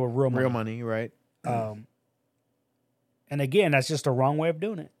only get with real money. Real money, right? And again, that's just a wrong way of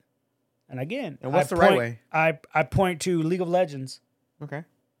doing it. And again, And what's the right way? I point to League of Legends. Okay.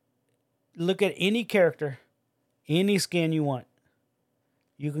 Look at any character, any skin you want.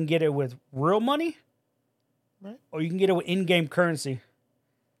 You can get it with real money, Right. or you can get it with in-game currency.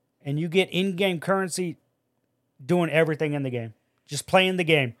 And you get in-game currency doing everything in the game. Just playing the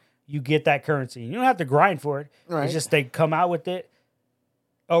game, you get that currency. You don't have to grind for it. Right. It's just they come out with it.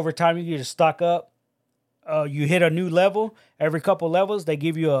 Over time, you just stock up. You hit a new level. Every couple levels, they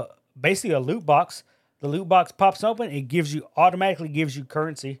give you basically a loot box. The loot box pops open. It automatically gives you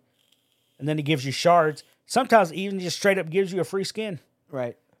currency. And then it gives you shards. Sometimes even just straight up gives you a free skin.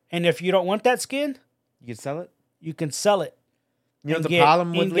 Right. And if you don't want that skin, You can sell it. you can sell it. You know and what the get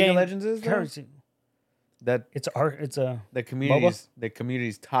problem with League in-game of Legends is? Though? Currency. That It's a the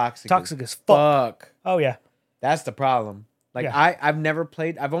community's toxic. toxic as fuck. Oh yeah. That's the problem. Like Yeah. I've never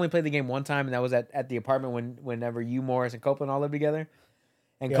played. I've only played the game one time, and that was at the apartment whenever you, Morris, and Copeland all lived together.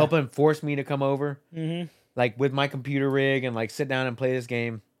 And Yeah. Copeland forced me to come over, Mm-hmm. like with my computer rig, and like sit down and play this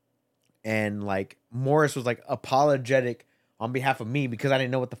game. And like Morris was like apologetic on behalf of me because I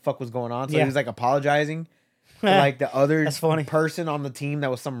didn't know what the fuck was going on. So Yeah. he was like apologizing to like the other That's funny. person on the team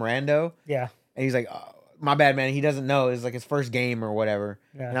that was some rando. Yeah. And he's like, oh, my bad, man. He doesn't know. It's like his first game or whatever.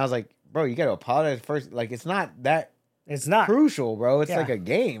 Yeah. And I was like, bro, you got to apologize first. Like, it's not that It's not. crucial, bro. It's Yeah. like a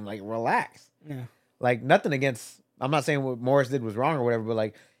game. Like, relax. Yeah. Like, nothing against, I'm not saying what Morris did was wrong or whatever, but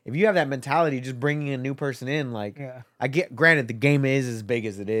like, if you have that mentality, just bringing a new person in, like, Yeah. I get, granted, the game is as big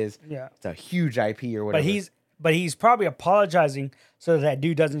as it is. Yeah. It's a huge IP or whatever. But he's probably apologizing so that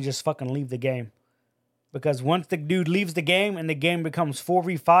dude doesn't just fucking leave the game. Because once the dude leaves the game and the game becomes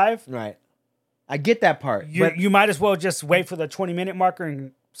 4v5, Right. I get that part. you might as well just wait for the 20-minute marker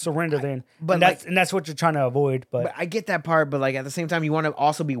and surrender then. but And that's what you're trying to avoid. But I get that part, but like at the same time, you want to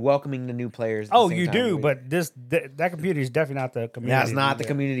also be welcoming the new players. At the oh, same you time. do, Like, but that community is definitely not the community. that's not the Yeah.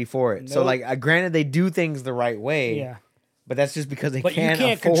 community for it. So Nope. like, granted, they do things the right way. Yeah. But that's just because they But can't you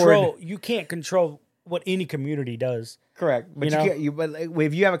can't afford. control what any community does. Correct. But You know? but like,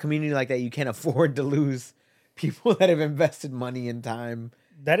 if you have a community like that, you can't afford to lose people that have invested money and time.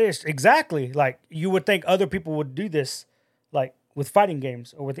 That is exactly like you would think other people would do this, like with fighting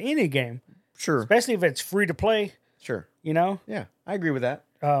games or with any game, Sure. especially if it's free to play. Sure. You know, Yeah, I agree with that.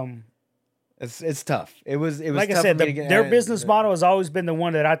 um, It's tough. It was like I tough said, for me to get their at it. business model has always been the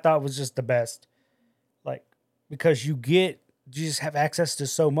one that I thought was just the best. Like because you just have access to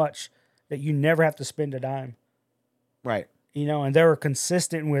so much that you never have to spend a dime. Right. You know, and they were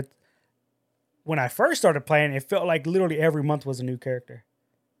consistent with. When I first started playing, it felt like literally every month was a new character.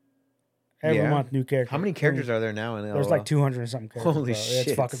 Every Yeah. month, new character. How many characters are there now in LOL? There's like 200 and something characters. Holy bro. It's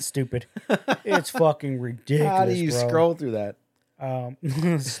shit. fucking stupid. It's fucking ridiculous. How do you bro. scroll through that?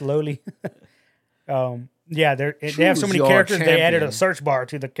 Slowly? Yeah, they have so Choose many your characters. They added a champion. search bar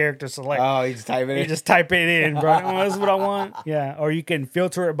to the character select. Oh, you just type it You in. just type it in, bro. Oh, that's what I want. Yeah, or you can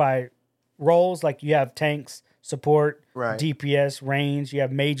filter it by roles. Like you have tanks, support, Right. DPS, range. You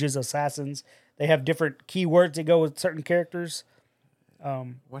have mages, assassins. They have different keywords that go with certain characters.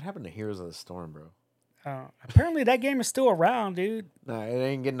 What happened to Heroes of the Storm, bro? Apparently, that game is still around, dude. Nah, it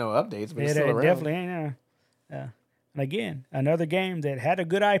ain't getting no updates, but it's It still around. definitely ain't. Yeah. And again, another game that had a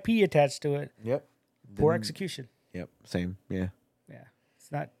good IP attached to it. Yep. Poor execution. Yep. Same. Yeah. Yeah.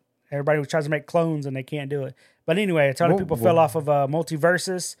 It's not everybody tries to make clones and they can't do it. But anyway, a ton of Whoa, people whoa. fell off of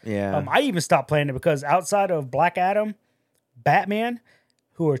Multiversus. Yeah. I even stopped playing it because outside of Black Adam, Batman,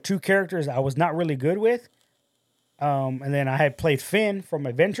 who are two characters I was not really good with. And then I had played Finn from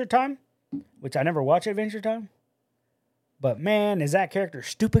Adventure Time, which I never watched Adventure Time. But man, is that character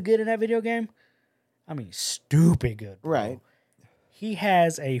stupid good in that video game? I mean, stupid good. Bro. Right. He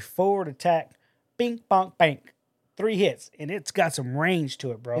has a forward attack, bink, bonk, bank, 3 hits, and it's got some range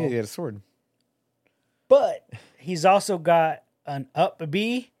to it, bro. Yeah, you got a sword. But he's also got an up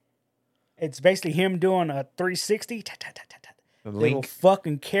B. It's basically him doing a 360. It'll Link.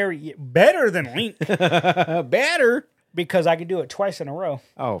 fucking carry it better than Link Better. because I can do it twice in a row.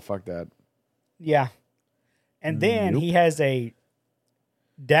 Oh, fuck that. Yeah. And then Nope. he has a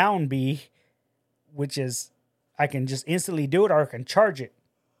down B, which is I can just instantly do it or I can charge it.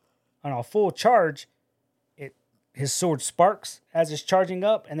 On a full charge, his sword sparks as it's charging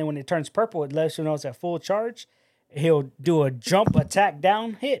up, and then when it turns purple, it lets you know it's at full charge. He'll do a jump attack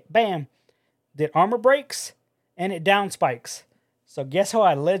down hit, bam. Then armor breaks, and it down spikes. So guess how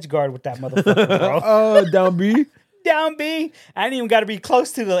I ledge guard with that motherfucker, bro? Oh, down B. Down B. I ain't even got to be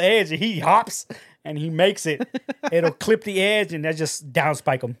close to the edge, and he hops and he makes it, it'll clip the edge and that just down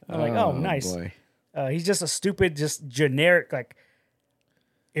spike him. I'm like, oh, nice. Boy. He's just a stupid, just generic. Like,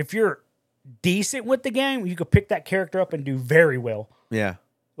 if you're decent with the game, you could pick that character up and do very well. Yeah.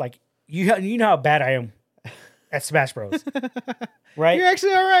 Like, you know how bad I am at Smash Bros. Right? You're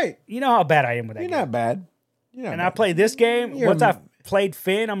actually all right. You know how bad I am with that You're game. not bad. You're not And bad. I played this game. Once I played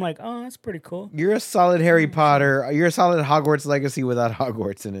Finn, I'm like, oh, that's pretty cool. You're a solid Harry Potter. You're a solid Hogwarts Legacy without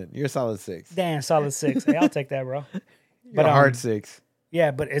Hogwarts in it. You're a solid 6. Damn, solid 6. Hey, I'll take that, bro. You're a hard 6.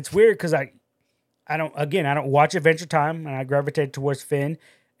 Yeah, but it's weird because I don't watch Adventure Time, and I gravitate towards Finn,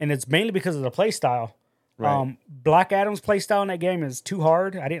 and it's mainly because of the play style. Right. Black Adam's play style in that game is too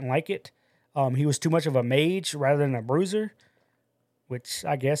hard. I didn't like it. He was too much of a mage rather than a bruiser, which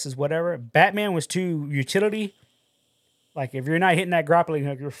I guess is whatever. Batman was too utility. Like, if you're not hitting that grappling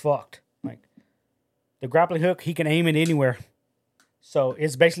hook, you're fucked. Like, the grappling hook, he can aim it anywhere. So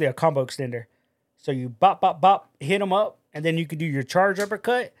it's basically a combo extender. So you bop, bop, bop, hit him up, and then you can do your charge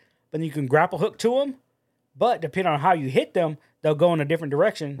uppercut, but then you can grapple hook to them. But depending on how you hit them, they'll go in a different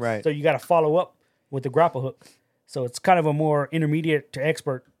direction. Right. So you got to follow up with the grapple hook. So it's kind of a more intermediate to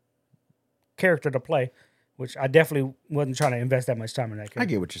expert character to play, which I definitely wasn't trying to invest that much time in that character. I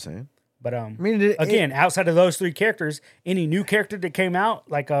get what you're saying. But I mean, again, outside of those 3 characters, any new character that came out,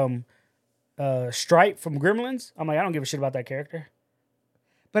 like Stripe from Gremlins, I'm like, I don't give a shit about that character.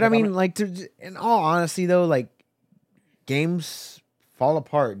 But I mean, like, in all honesty, though, like, games fall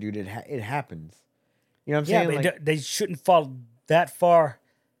apart, dude. It happens. You know what I'm saying? But like, they shouldn't fall that far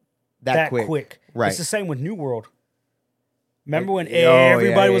that quick. Right. It's the same with New World. Remember when Oh,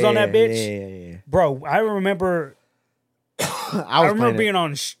 everybody was on that bitch? Yeah. Bro, I remember I remember being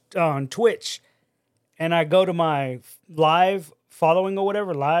on Twitch, and I go to my live following or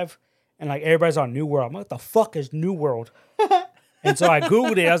whatever, and like everybody's on New World. I'm like, what the fuck is New World? And so I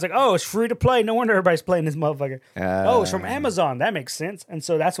Googled it. I was like, oh, it's free to play. No wonder everybody's playing this motherfucker. Oh, it's from Amazon. That makes sense. And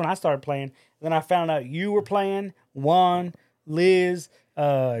so that's when I started playing. Then I found out you were playing, Juan, Liz,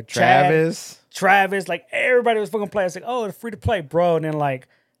 Travis, like everybody was fucking playing. I was like, oh, it's free to play, bro. And then like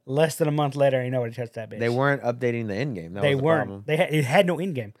less than a month later, ain't nobody touched that bitch. They weren't updating the end game. They weren't. It had no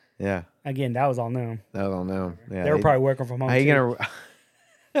in game. Yeah. Again, that was on them. That was on them. Yeah. They were probably working from home. How you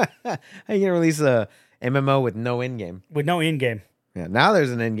gonna release a MMO with no end game? With no in game. Yeah. Now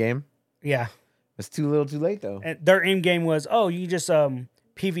there's an end game. Yeah. It's too little, too late though. And their in game was, oh, you just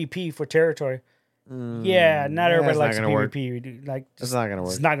PvP for territory. Yeah, not everybody likes PvP. Like, it's not gonna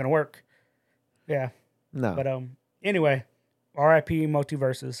work. It's not gonna work. Yeah. No. But anyway, RIP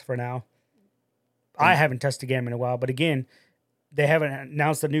Multiverses for now. I haven't touched the game in a while, but again, they haven't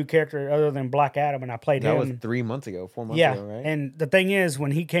announced a new character other than Black Adam, and I played him. That was 3 months ago, 4 months ago, right? And the thing is,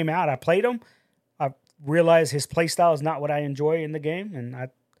 when he came out, I played him. I realized his play style is not what I enjoy in the game, and I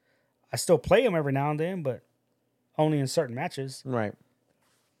still play him every now and then, but only in certain matches. Right.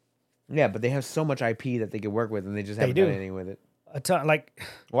 Yeah, but they have so much IP that they could work with, and they just haven't done anything with it. A ton, like,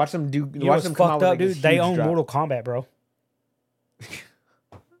 watch them do. You watch them come fucked out up, with dude. Like they own drop. Mortal Kombat, bro.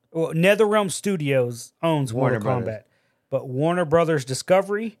 Well, NetherRealm Studios owns Warner Mortal Brothers. Kombat, but Warner Brothers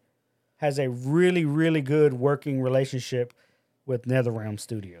Discovery has a really, really good working relationship with NetherRealm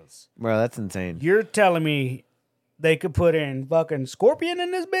Studios. Bro, that's insane. You're telling me they could put in fucking Scorpion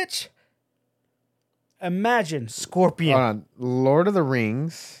in this bitch? Imagine Scorpion. Hold on. Lord of the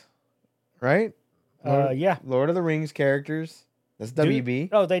Rings, right? Yeah. Lord of the Rings characters. That's WB.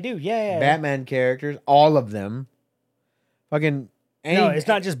 Oh, they do. Yeah. Batman characters, all of them. Fucking. No, it's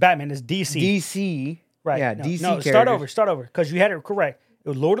not just Batman. It's DC. DC. Right. Yeah, no, DC No, characters. start over. Because you had it correct. It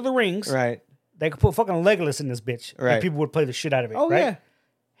was Lord of the Rings. Right. They could put fucking Legolas in this bitch. Right. And people would play the shit out of it. Oh, right? yeah.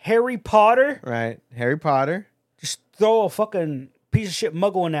 Harry Potter. Right. Harry Potter. Just throw a fucking piece of shit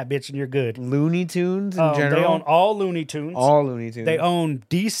muggle in that bitch and you're good. Looney Tunes in general. They own all Looney Tunes. All Looney Tunes. They own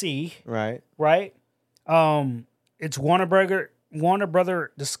DC. Right. Right? It's Warner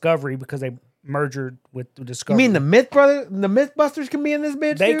Brother Discovery because they merged with the You Discovery. mean the Mythbusters can be in this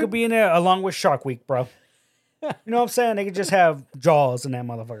bitch, They dude? could be in there along with Shark Week, bro. You know what I'm saying? They could just have Jaws in that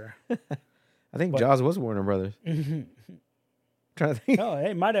motherfucker. I think Jaws was Warner Brothers. Trying to think. No,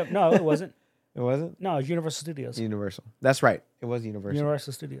 it might have. No, it wasn't. It wasn't? No, it's Universal Studios. Universal. That's right. It was Universal.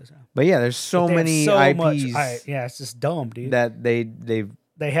 Universal Studios. Yeah. But yeah, there's so They have many so IPs much- yeah, it's just dumb, dude. that they've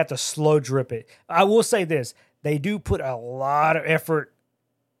They have to slow drip it. I will say this: they do put a lot of effort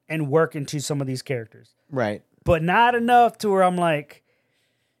and work into some of these characters, right. but not enough to where I'm like,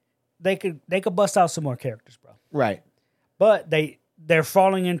 they could bust out some more characters, bro. Right. But they're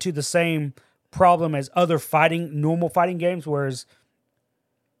falling into the same problem as other normal fighting games. Whereas,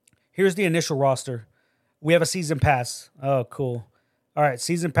 here's the initial roster. We have a season pass. Oh, cool. All right,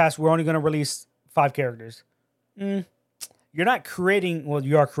 season pass. We're only going to release 5 characters. You're not creating. Well,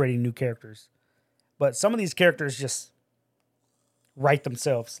 you are creating new characters, but some of these characters just write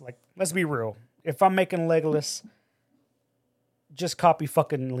themselves. Like, let's be real. If I'm making Legolas, just copy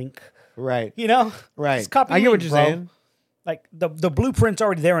fucking Link. Right. You know? Right. Just copy I get Link, what you're bro. saying. Like, the blueprint's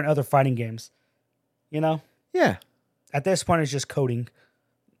already there in other fighting games. You know? Yeah. At this point, it's just coding.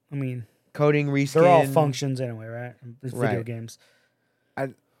 I mean, Coding, reskin. they're all functions anyway, right? It's video Right. games. I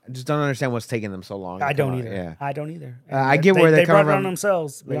just don't understand what's taking them so long. to I come don't out. either. Yeah. I don't either. I get where they they're brought coming it on from.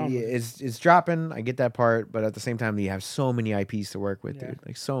 themselves. to be But honest yeah, with you. it's dropping. I get that part, but at the same time, you have so many IPs to work with, Yeah. dude.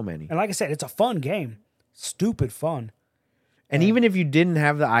 Like so many. And like I said, it's a fun game. Stupid fun. And even if you didn't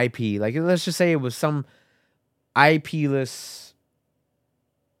have the IP, like let's just say it was some IP-less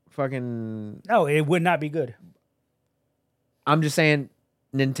fucking. No, it would not be good. I'm just saying,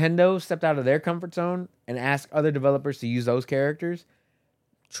 Nintendo stepped out of their comfort zone and asked other developers to use those characters.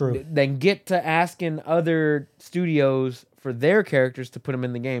 True. Then get to asking other studios for their characters to put them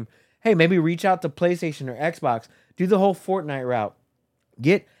in the game. Hey, maybe reach out to PlayStation or Xbox. Do the whole Fortnite route.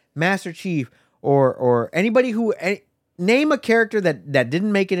 Get Master Chief or anybody who name a character that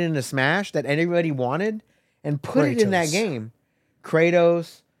didn't make it into Smash that anybody wanted and put it in that Kratos. game.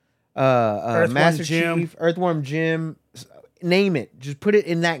 Kratos, Earthworm Master Jim. Chief, Earthworm Jim. Name it. Just put it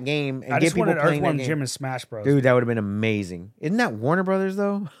in that game and I get just people wanted playing Earthworm that game. Jim and Smash Bros. Dude, that would have been amazing. Isn't that Warner Brothers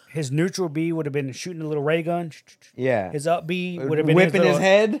though? His neutral B would have been shooting a little ray gun. Yeah. His up B would have been whipping his his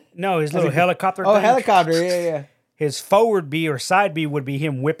head. No, his little helicopter. Oh, thing. helicopter. Yeah. His forward B or side B would be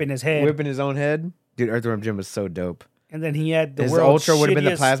him whipping his head. Whipping his own head. Dude, Earthworm Jim was so dope. And then he had the His world's ultra would have been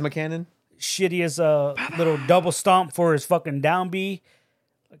the shittiest- plasma cannon. shittiest little double stomp for his fucking down B.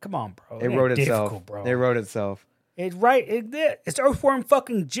 Like, come on, bro. It ain't wrote difficult, itself. bro. It wrote itself. It's right. It's Earthworm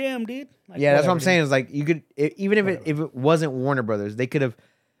fucking Jim, dude. Like, Yeah, that's what I'm whatever, saying. Is like you could even if it wasn't Warner Brothers, they could have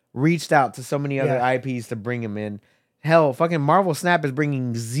reached out to so many other Yeah. IPs to bring him in. Hell, fucking Marvel Snap is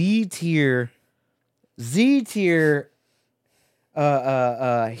bringing Z tier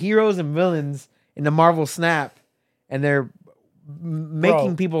heroes and villains into Marvel Snap, and they're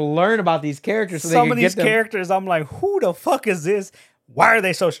making people learn about these characters. So they Some can of these get them. characters, I'm like, who the fuck is this? Why are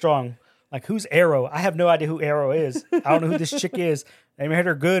they so strong? Like, who's Arrow? I have no idea who Arrow is. I don't know who this chick is. They made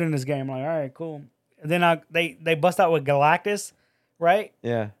her good in this game. I'm like, all right, cool. And then they bust out with Galactus, right?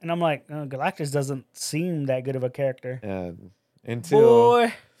 Yeah, And I'm like, Galactus doesn't seem that good of a character. yeah. Until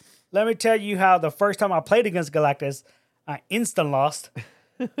Boy, let me tell you how the first time I played against Galactus, I instant lost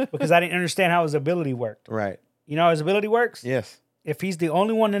because I didn't understand how his ability worked. right, You know how his ability works? yes, If he's the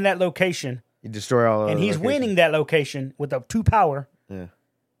only one in that location you destroy all. and other he's locations. winning that location with a 2 power, Yeah,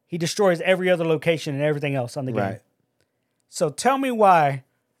 he destroys every other location and everything else on the game. right. So tell me why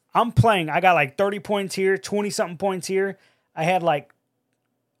I'm playing. I got like 30 points here, 20 something points here. I had like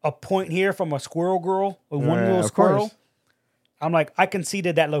a point here from a squirrel girl, with one Yeah, little of squirrel. course. I'm like, I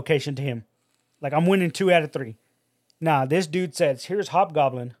conceded that location to him. Like, I'm winning 2 out of 3. Nah, this dude says, here's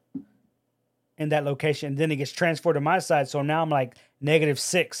Hobgoblin in that location. Then it gets transferred to my side. So now I'm like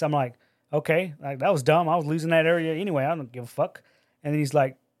 -6. I'm like, okay, like that was dumb. I was losing that area anyway. I don't give a fuck. And then he's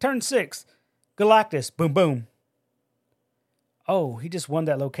like, turn 6, Galactus, boom, boom. Oh, he just won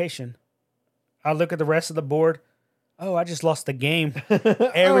that location. I look at the rest of the board. Oh, I just lost the game.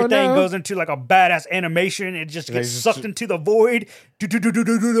 Everything no. goes into like a badass animation. It just gets just- sucked into the void.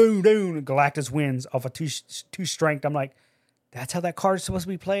 Galactus wins off a two strength. I'm like, that's how that card's supposed to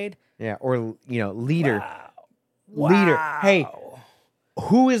be played? Yeah, or leader. Wow. Leader. Hey,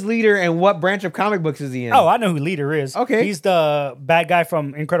 who is leader and what branch of comic books is he in? Oh, I know who Leader is. Okay. He's the bad guy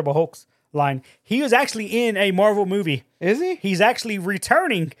from Incredible Hulk's line. He was actually in a Marvel movie. Is he? He's actually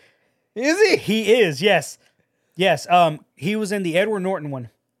returning. Is he? He is, yes. Yes. He was in the Edward Norton one.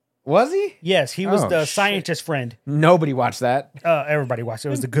 Was he? Yes, he was Oh, the shit. scientist friend. Nobody watched that. Everybody watched it.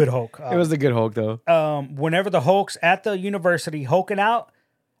 It was the good Hulk. It was the good Hulk though. Whenever the Hulk's at the university hulking out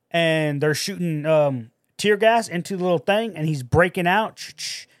and they're shooting tear gas into the little thing and he's breaking out,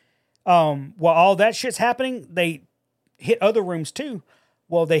 while all that shit's happening, they hit other rooms too.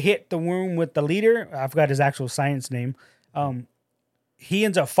 Well, they hit the room with the leader. I forgot his actual science name. He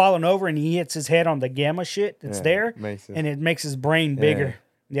ends up falling over and he hits his head on the gamma shit that's Yeah, there, makes it- and it makes his brain bigger.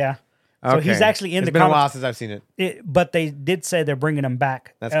 Yeah. So he's Okay. actually in It's the been a comic. while since I've seen it. But they did say they're bringing him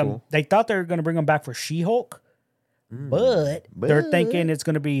back. That's cool. They thought they were going to bring him back for She-Hulk, but they're thinking it's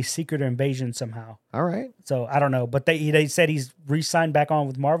going to be Secret Invasion somehow. All right. So I don't know. But they said he's re-signed back on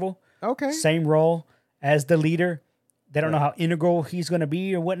with Marvel. Okay. Same role as the leader. They don't know how integral he's going to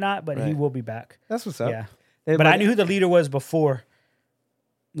be or whatnot, but he Right. will be back. That's what's up. Yeah. But But I knew who the leader was before.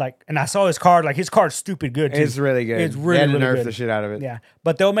 Like, and I saw his card. Like, his card's stupid good, too. It's really good. It's They really, had to really nerf good. the shit out of it. Yeah.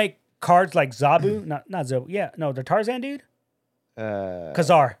 But they'll make cards like Zabu, not Zabu. Yeah, no, the Tarzan dude.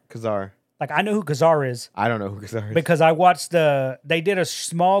 Kazar. Kazar. Like I know who Kazar is I don't know who Kazar is. because I watched they did a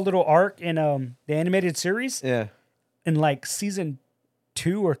small little arc in the animated series Yeah. in like season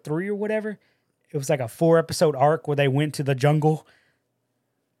 2 or 3 or whatever. It was like a 4-episode arc where they went to the jungle.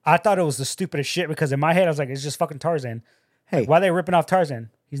 I thought it was the stupidest shit because in my head I was like, it's just fucking Tarzan. Hey. Like, why are they ripping off Tarzan?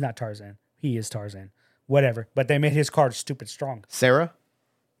 He's not Tarzan. He is Tarzan. Whatever. But they made his card stupid strong. Sarah?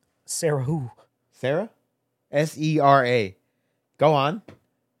 Sarah who? Sarah? Sera. Go on.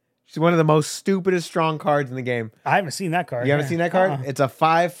 She's one of the most stupidest strong cards in the game. I haven't seen that card. You haven't seen that card? Uh-uh. It's a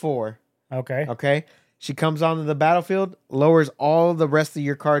 5/4. Okay. Okay. She comes onto the battlefield, lowers all the rest of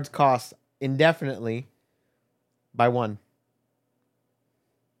your cards' costs indefinitely by 1.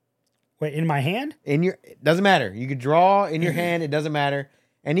 Wait, in my hand? It doesn't matter. You could draw in your hand, it doesn't matter.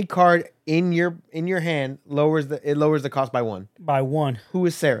 Any card in your hand lowers the cost by 1. By 1. Who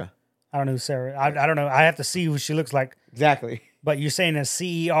is Sarah? I don't know who Sarah. I don't know. I have to see who she looks like. Exactly. But you're saying it's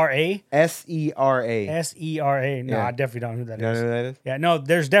Cera? Sera. Sera. No, Yeah. I definitely don't know who that You know is. who that is? Yeah, no,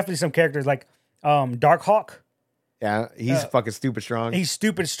 there's definitely some characters like Darkhawk. Yeah, he's fucking stupid strong. He's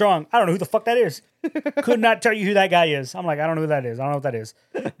stupid strong. I don't know who the fuck that is. Could not tell you who that guy is. I'm like, I don't know who that is. I don't know what that is.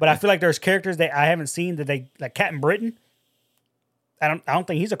 But I feel like there's characters that I haven't seen that they like Captain Britain. I don't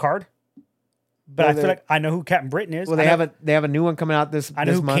think he's a card. But Well, I feel like I know who Captain Britain is. Well, I know, they have a new one coming out this I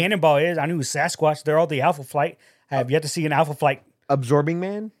know who month. Cannonball is. I know who Sasquatch. They're all the Alpha Flight. I have yet to see an Alpha Flight. Absorbing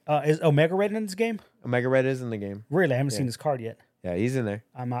Man. Is Omega Red in this game? Omega Red is in the game. Really, I haven't seen this card yet. Yeah, he's in there.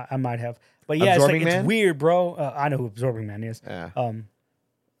 I might have. But yeah, Absorbing it's Man? weird, bro. I know who Absorbing Man is. Yeah. Yeah.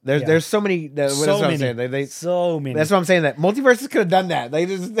 There's so many. That's So what I'm many. saying. So many. That's what I'm saying. That Multiverses could have done that. They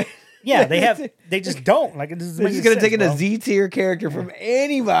just. Yeah, they just don't. Like, it doesn't They're make just any gonna take sense, in a bro. Z tier character from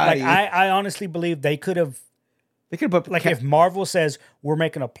anybody. Like, I honestly believe they could have, they could have put like, if Marvel says, we're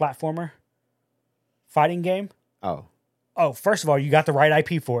making a platformer fighting game, oh, first of all, you got the right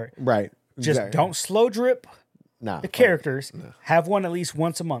IP for it. right. Just Exactly. don't slow drip Nah. the characters. Have one at least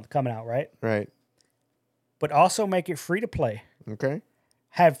once a month coming out, right? Right. But also make it free to play. Okay.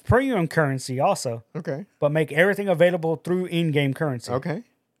 Have premium currency also, Okay. but make everything available through in-game currency. Okay.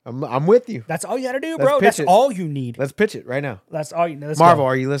 I'm with you. That's all you got to do, Let's bro. pitch That's it. all you need. Let's pitch it right now. That's all you need. Marvel,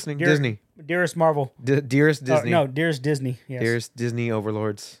 are you listening? Dear- Disney. Dearest Marvel. Dearest Disney. No, dearest Disney. Yes. Dearest Disney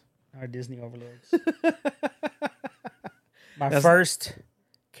overlords. Our Disney overlords. My first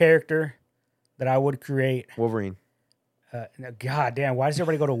character that I would create. Wolverine. God damn, why does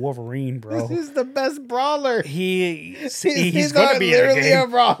everybody go to Wolverine, bro? This is the best brawler. He's He's going to be in the literally a game.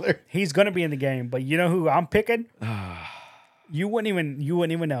 brawler. He's going to be in the game, but you know who I'm picking? You wouldn't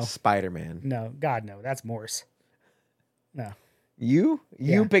even know. Spider-Man. No, God no, that's Morse. No. You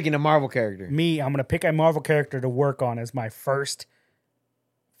Yeah. picking a Marvel character. Me, I'm going to pick a Marvel character to work on as my first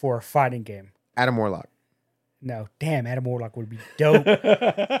for a fighting game. Adam Warlock. No, damn, Adam Warlock would be dope.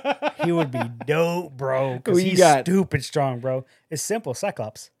 He would be dope, bro. Who Because you he's got? stupid strong, bro. It's simple,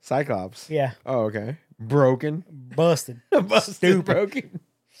 Cyclops. Cyclops. Yeah, Oh, okay. Broken. busted. Busted, Stupid. broken.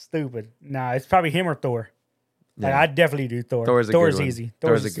 Stupid. Nah, it's probably him or Thor. Like, Yeah. I'd definitely do Thor. Thor's a good one. easy.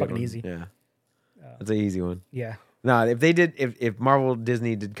 Thor's Thor's a good fucking one. easy. Yeah. That's an easy one. Yeah. No, if they did, if Marvel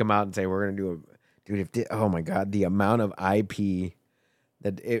Disney did come out and say we're gonna do a, dude, oh my god, the amount of IP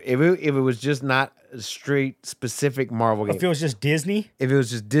that if it was just not a straight specific Marvel game, If it was just Disney, if it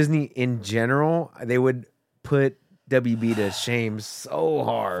was just Disney in general, they would put WB to shame so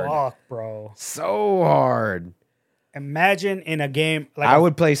hard, fuck, bro. so hard. Imagine in a game like I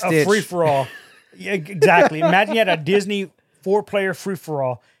would play a Stitch. free for all. Yeah, exactly. Imagine you had a Disney 4-player free for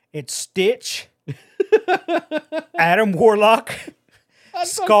all. It's Stitch, Adam Warlock,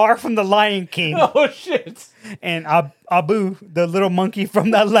 Scar from the Lion King, Oh shit! and Abu, the little monkey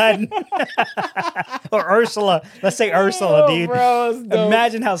from the Aladdin, or Ursula. Let's say Ursula, dude. Bro, that's dope.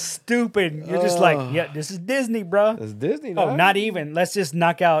 Imagine how stupid you're. Just like, yeah, this is Disney, bro. It's Disney. Oh, dog. not even. Let's just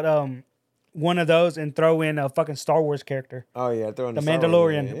knock out one of those and throw in a fucking Star Wars character. Oh yeah, throwing The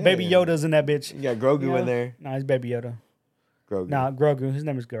Mandalorian. Baby Yoda's in that bitch. You got Grogu Yeah. in there. No, he's Baby Yoda. Grogu. Nah, Grogu. His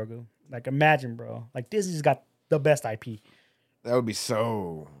name is Grogu. Like, imagine, bro. Like, Disney's got the best IP. That would be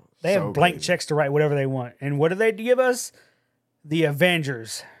so. They so have blank crazy. checks to write whatever they want. And what do they give us? The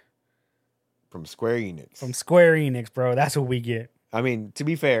Avengers From Square Enix. from Square Enix, bro. That's what we get. I mean, to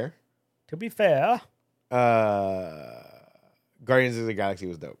be fair, To be fair, Guardians of the Galaxy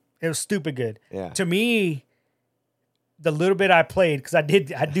was dope. it was stupid good. Yeah. To me, the little bit I played, because I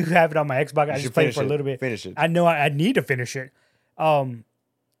do have it on my Xbox. I You should just played it finish for a it. little bit. Finish it. I know I need to finish it.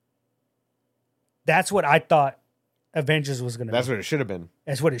 That's what I thought Avengers was gonna That's be. what it should have been.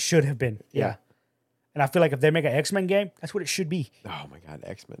 That's what it should have been. Yeah. And I feel like if they make an X-Men game, that's what it should be. Oh my god,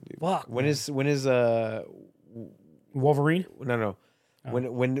 X-Men, dude. Fuck, When man. is Wolverine? no. Oh.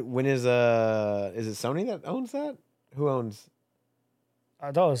 When is it Sony that owns that? Who owns?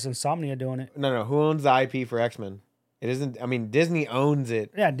 I thought it was Insomnia doing it. No. Who owns the IP for X-Men? It isn't. I mean, Disney owns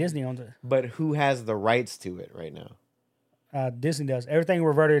it, Yeah, Disney owns it. but who has the rights to it right now? Disney does. Everything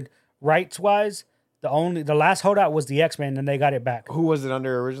reverted rights-wise. The last holdout was the X-Men, and they got it back. Who was it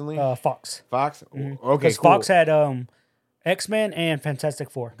under originally? Fox. Fox. Mhm. Okay, Because cool. Fox had X-Men and Fantastic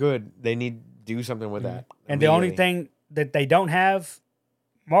Four. Good. They need to do something with that. And the only immediately. thing that they don't have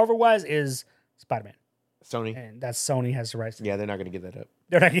Marvel-wise is Spider-Man. Sony. And that's Sony has the rights. Yeah, they're not going to give that up.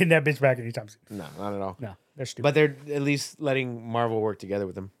 They're not getting that bitch back anytime soon. No, not at all. No, they're stupid. But they're at least letting Marvel work together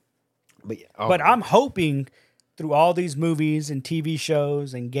with them. But yeah, But I'm hoping through all these movies and TV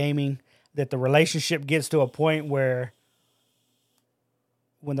shows and gaming that the relationship gets to a point where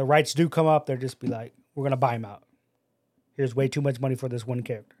when the rights do come up, they'll just be like, we're going to buy him out. Here's way too much money for this one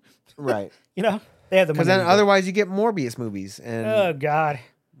character. right. You know? They have the money. Because then to do it. otherwise you get Morbius movies, and Oh, God.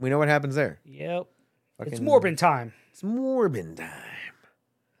 we know what happens there. Yep. It's Fucking- Morbin time. It's Morbin time.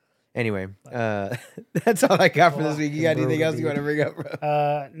 Anyway, that's all I got for this week. You got anything else you want to bring up,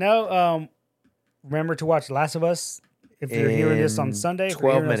 bro? No. Remember to watch Last of Us if you're hearing this on In Sunday. If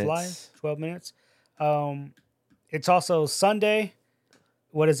 12 you're hearing us minutes. live, 12 minutes. It's also Sunday.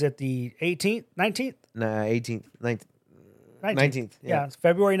 What is it? The 18th? 19th? Nah, 18th, 19th. Yeah, it's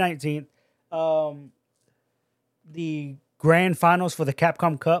February 19th. The grand finals for the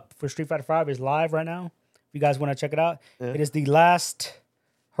Capcom Cup for Street Fighter V is live right now. If you guys want to check it out, it is the last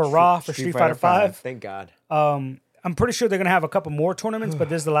hurrah for Street Fighter V. Thank God. I'm pretty sure they're going to have a couple more tournaments, but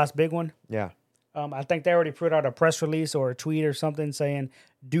this is the last big one. Yeah. I think they already put out a press release or a tweet or something saying,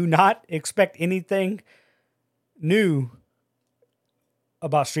 do not expect anything new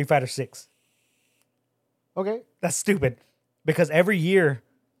about Street Fighter 6. Okay. That's stupid because every year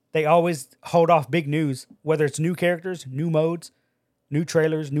they always hold off big news, whether it's new characters, new modes, new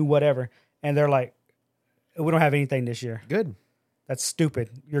trailers, new whatever. And they're like, we don't have anything this year. Good. That's stupid.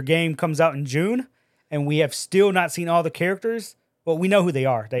 Your game comes out in June and we have still not seen all the characters. Well, we know who they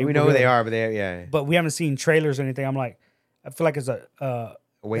are. We know who they are, but yeah. But we haven't seen trailers or anything. I'm like, I feel like it's A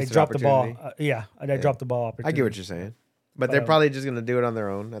they wasted dropped the ball. opportunity. They dropped the ball. I get what you're saying. But they're probably just going to do it on their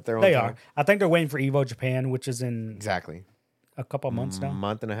own, at their own They time. are. I think they're waiting for Evo Japan, which is in Exactly. a couple of months now.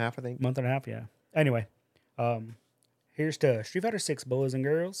 Month and a half, I think. Month and a half, yeah. Anyway, here's to Street Fighter 6, boys and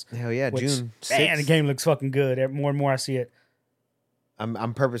girls. Hell yeah, Which, June 6th. man, the game looks fucking good. More and more I see it.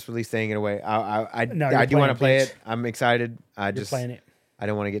 I'm purposefully staying it away. I No, do you're want to play playing, it. I'm excited. You're playing it. I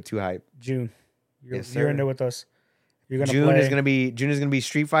don't want to get too hyped. June. You're Yes, in sir. there with us. You're gonna June play. is gonna be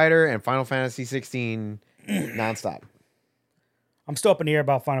Street Fighter and Final Fantasy 16 nonstop. I'm still up in the air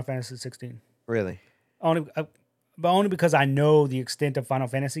about Final Fantasy 16. Really? But only because I know the extent of Final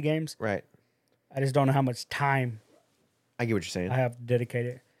Fantasy games. Right. I just don't know how much time I get what you're saying. I have to dedicate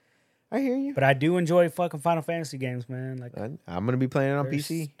it. I hear you. But I do enjoy fucking Final Fantasy games, man. Like, I'm gonna be playing it on They're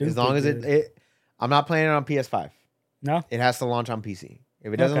PC as stupid long as good. it. I'm not playing it on PS5. no? It has to launch on PC.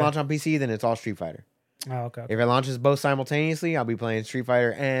 If it doesn't Okay. launch on PC, then it's all Street Fighter. Oh, okay. If it launches both simultaneously, I'll be playing Street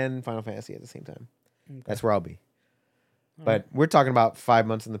Fighter and Final Fantasy at the same time. That's where I'll be. But we're talking about 5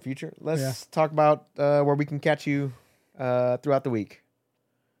 months in the future. Let's talk about where we can catch you throughout the week.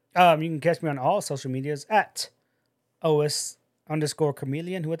 You can catch me on all social medias at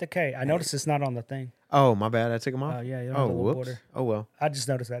OS_chameleon with a K. I noticed it's not on the thing. Oh, my bad. I took them off. Oh, yeah. You don't Oh, have the little whoops. border. Oh, well. I just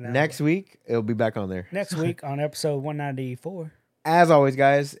noticed that now. Next week, it'll be back on there. Next week on episode 194. As always,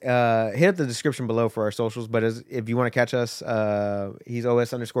 guys, hit up the description below for our socials. But if you want to catch us, he's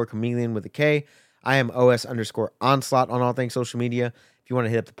OS_chameleon with a K. I am OS_onslaught on all things social media. If you want to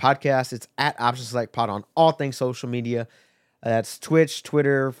hit up the podcast, it's at Option Select Pod on all things social media. That's Twitch,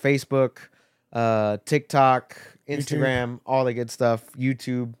 Twitter, Facebook, TikTok, Instagram, all the good stuff.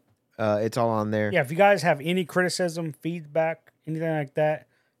 YouTube, it's all on there. Yeah, if you guys have any criticism, feedback, anything like that,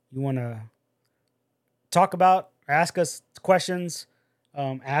 you want to talk about, ask us questions,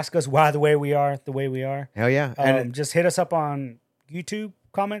 ask us why the way we are. Hell yeah. And Just hit us up on YouTube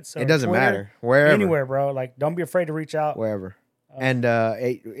comments. it doesn't Twitter, matter. Wherever. anywhere, bro. Like, don't be afraid to reach out. Wherever. And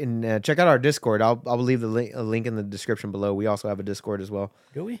check out our Discord. I'll leave a link in the description below. We also have a Discord as well.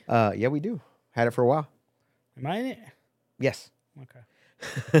 Do we? Yeah, we do. Had it for a while. Am I in it? Yes. Okay.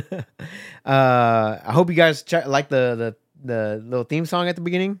 I hope you guys like the little theme song at the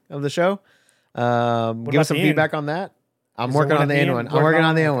beginning of the show. Give about us some the end? feedback feedback on that. I'm Is there working one on at the the end end? one. I'm Working working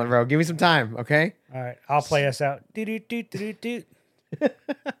on the on end it? one, bro. Give me some time, okay? All right. I'll play us out. Do. If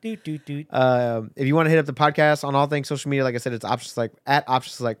you want to hit up the podcast on all things social media, like I said, it's at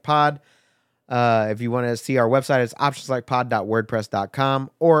Option Select Pod. If you want to see our website, it's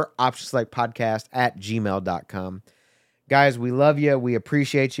optionselectpod.wordpress.com or optionselectpodcast@gmail.com. Guys, we love you. We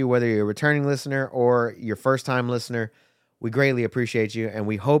appreciate you, whether you're a returning listener or your first-time listener. We greatly appreciate you, and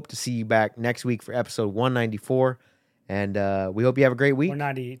we hope to see you back next week for episode 194. And we hope you have a great week.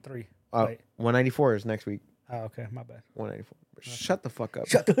 193. 194 is next week. Oh, okay. My bad. 194. Shut the fuck up.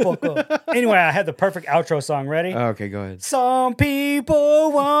 Shut the fuck up. Anyway, I had the perfect outro song ready. Okay, go ahead. Some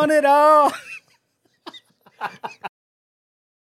people want it all.